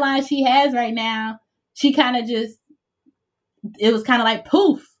one storyline she has right now, she kind of just, it was kind of like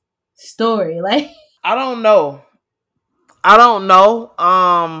poof story. Like, I don't know. I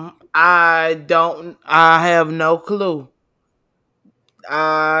have no clue.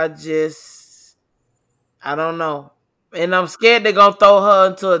 I don't know. And I'm scared they're going to throw her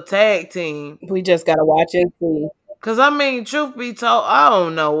into a tag team. We just got to watch and see. Because, I mean, truth be told, I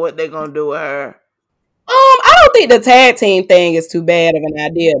don't know what they're going to do with her. I don't think the tag team thing is too bad of an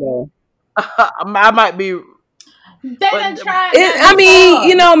idea, though. I might be... I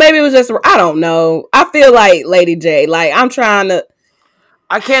mean, maybe it was just, I don't know. I feel like Lady J, like, I'm trying to...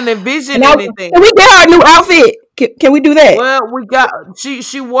 I can't envision anything. Can we get her a new outfit? Can we do that? Well, we got...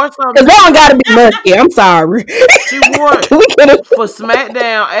 She wore something... Because that one got to be musky. I'm sorry. She wore for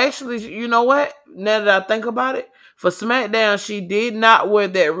SmackDown. Actually, you know what? Now that I think about it, for SmackDown, she did not wear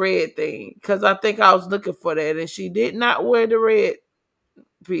that red thing. Because I think I was looking for that. And she did not wear the red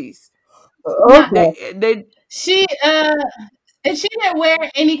piece. Okay. She didn't wear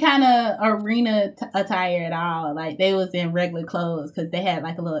any kind of arena attire at all. Like, they was in regular clothes because they had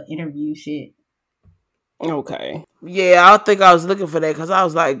like a little interview shit. Okay. Yeah, I think I was looking for that because I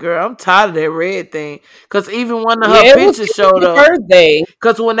was like, girl, I'm tired of that red thing. Because even one of her pictures showed up. Birthday.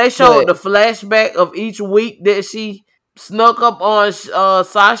 Because when they showed the flashback of each week that she snuck up on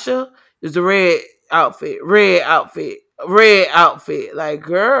Sasha is the red outfit. Like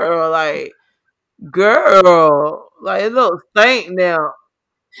girl, like it looks stank now.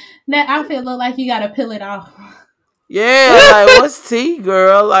 That outfit look like you gotta peel it off. Yeah, like what's tea,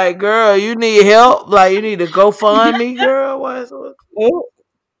 girl? Like, girl, you need help. Like, you need to go fund me, girl. What's Oh,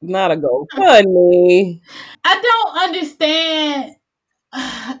 not a go funny. I don't understand.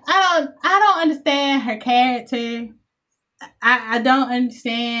 I don't understand her character. I don't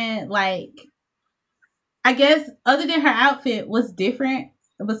understand, like, I guess other than her outfit was different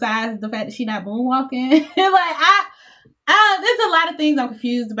besides the fact that she not moonwalking. Like there's a lot of things I'm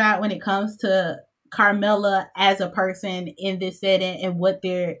confused about when it comes to Carmella as a person in this setting and what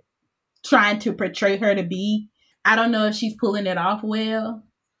they're trying to portray her to be. I don't know if she's pulling it off well.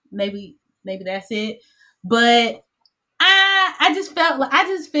 Maybe that's it. But I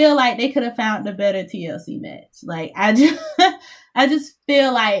just feel like they could have found a better TLC match. Like I just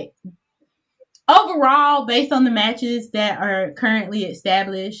feel like overall, based on the matches that are currently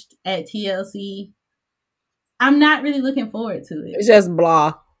established at TLC, I'm not really looking forward to it. It's just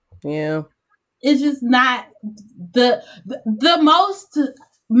blah. Yeah. It's just not the most. The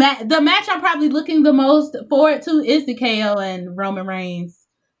match I'm probably looking the most forward to is the KO and Roman Reigns,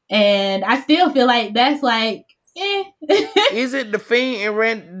 and I still feel like that's like, Is it the Fiend and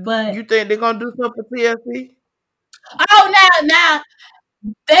Rand? But you think they're gonna do something for TLC? Oh, now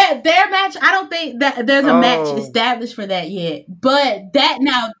their match. I don't think that there's a match established for that yet. But that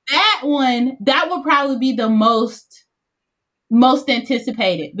one would probably be the most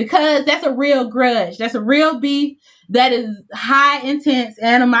anticipated because that's a real grudge. That's a real beef. That is high intense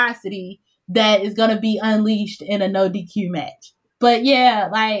animosity that is going to be unleashed in a no DQ match. But yeah,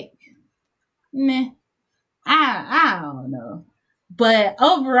 like, meh. I don't know. But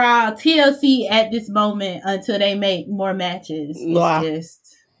overall, TLC at this moment, until they make more matches, is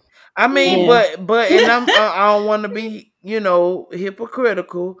just. I mean, but and I don't want to be,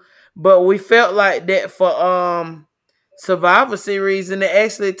 hypocritical, but we felt like that for Survivor Series, and it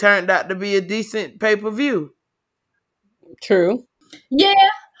actually turned out to be a decent pay-per-view. True. Yeah,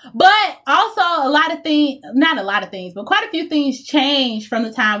 but also not a lot of things, but quite a few things changed from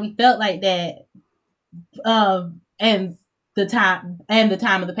the time we felt like that, and the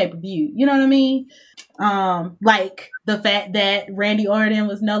time of the pay-per-view. You know what I mean? Like the fact that Randy Orton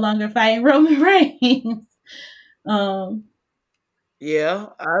was no longer fighting Roman Reigns. Yeah,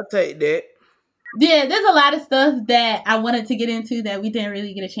 I'll take that. Yeah, there's a lot of stuff that I wanted to get into that we didn't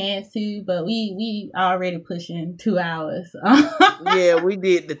really get a chance to, but we already pushing 2 hours. Yeah, we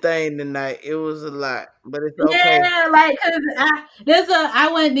did the thing tonight. It was a lot, but it's okay. Yeah, like cause I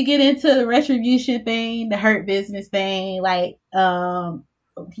wanted to get into the Retribution thing, the Hurt Business thing, like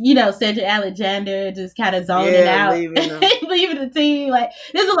Cedric Alexander just kind of zoning out, leaving the team. Like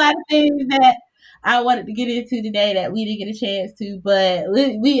there's a lot of things that I wanted to get into today that we didn't get a chance to, but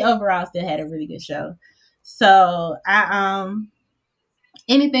we overall still had a really good show. So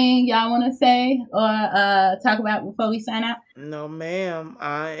anything y'all want to say or talk about before we sign out? No, ma'am.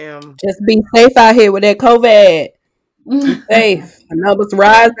 I am. Just be safe out here with that COVID. Be safe. The numbers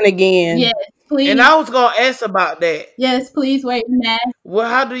rising again. Yes, please. And I was gonna ask about that. Yes, please wear your mask. Well,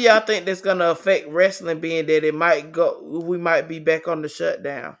 how do y'all think that's gonna affect wrestling, being that we might be back on the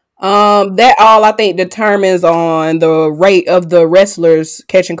shutdown? That all I think determines on the rate of the wrestlers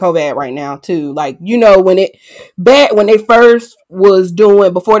catching COVID right now too. Like, when they first was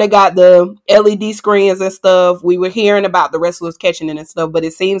doing, before they got the LED screens and stuff, we were hearing about the wrestlers catching it and stuff, but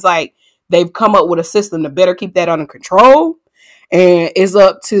it seems like they've come up with a system to better keep that under control, and it's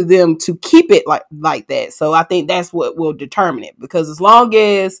up to them to keep it like that. So I think that's what will determine it, because as long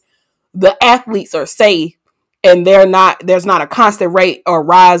as the athletes are safe and there's not a constant rate or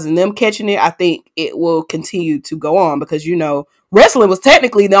rise in them catching it, I think it will continue to go on, because wrestling was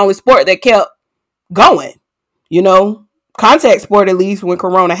technically the only sport that kept going, contact sport, at least when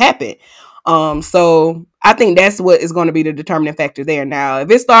Corona happened. So I think that's what is going to be the determining factor there. Now, if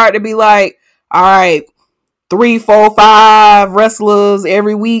it started to be like, all right, 3, 4, 5 wrestlers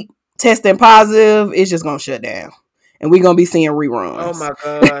every week testing positive, it's just gonna shut down, and we're gonna be seeing reruns. Oh my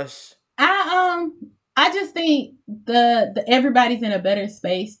gosh! I just think the everybody's in a better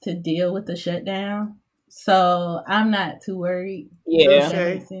space to deal with the shutdown, so I'm not too worried.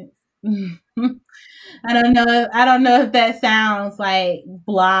 Yeah. I don't know if that sounds like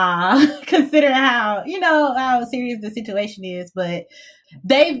blah, considering how serious the situation is, but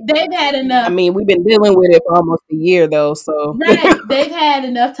they've had enough. I mean, we've been dealing with it for almost a year though, so right. They've had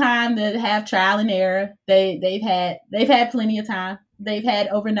enough time to have trial and error. They've had plenty of time. They've had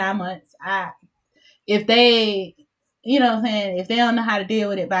over 9 months. If they you know what I'm saying, if they don't know how to deal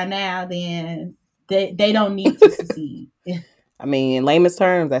with it by now, then they don't need to succeed. I mean, in layman's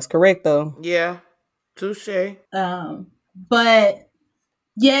terms, that's correct though. Yeah. Touche. But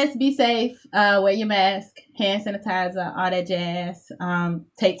yes, be safe. Wear your mask, hand sanitizer, all that jazz.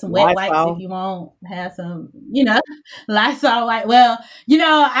 Take some wet wipes if you want. Have some, Lysol wipe. Well,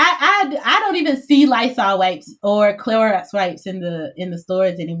 I don't even see Lysol wipes or Clorox wipes in the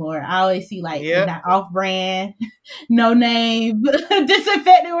stores anymore. I always see that off-brand, no name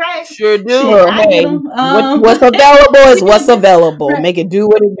disinfectant wipes. Sure do. Sure, hey, what's available is what's available. Right. Make it do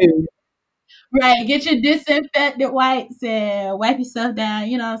what it do. Right, get your disinfectant wipes and wipe yourself down.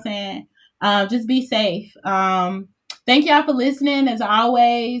 You know what I'm saying? Just be safe. Thank y'all for listening. As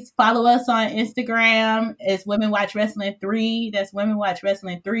always, follow us on Instagram. It's Women Watch Wrestling 3. That's Women Watch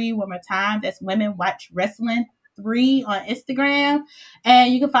Wrestling 3. One more time. That's Women Watch Wrestling 3 on Instagram.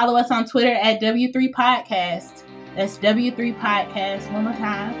 And you can follow us on Twitter at W3 Podcast. That's W3 Podcast. One more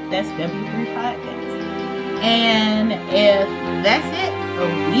time. That's W3 Podcast. And if that's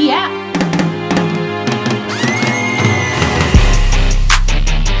it, we out.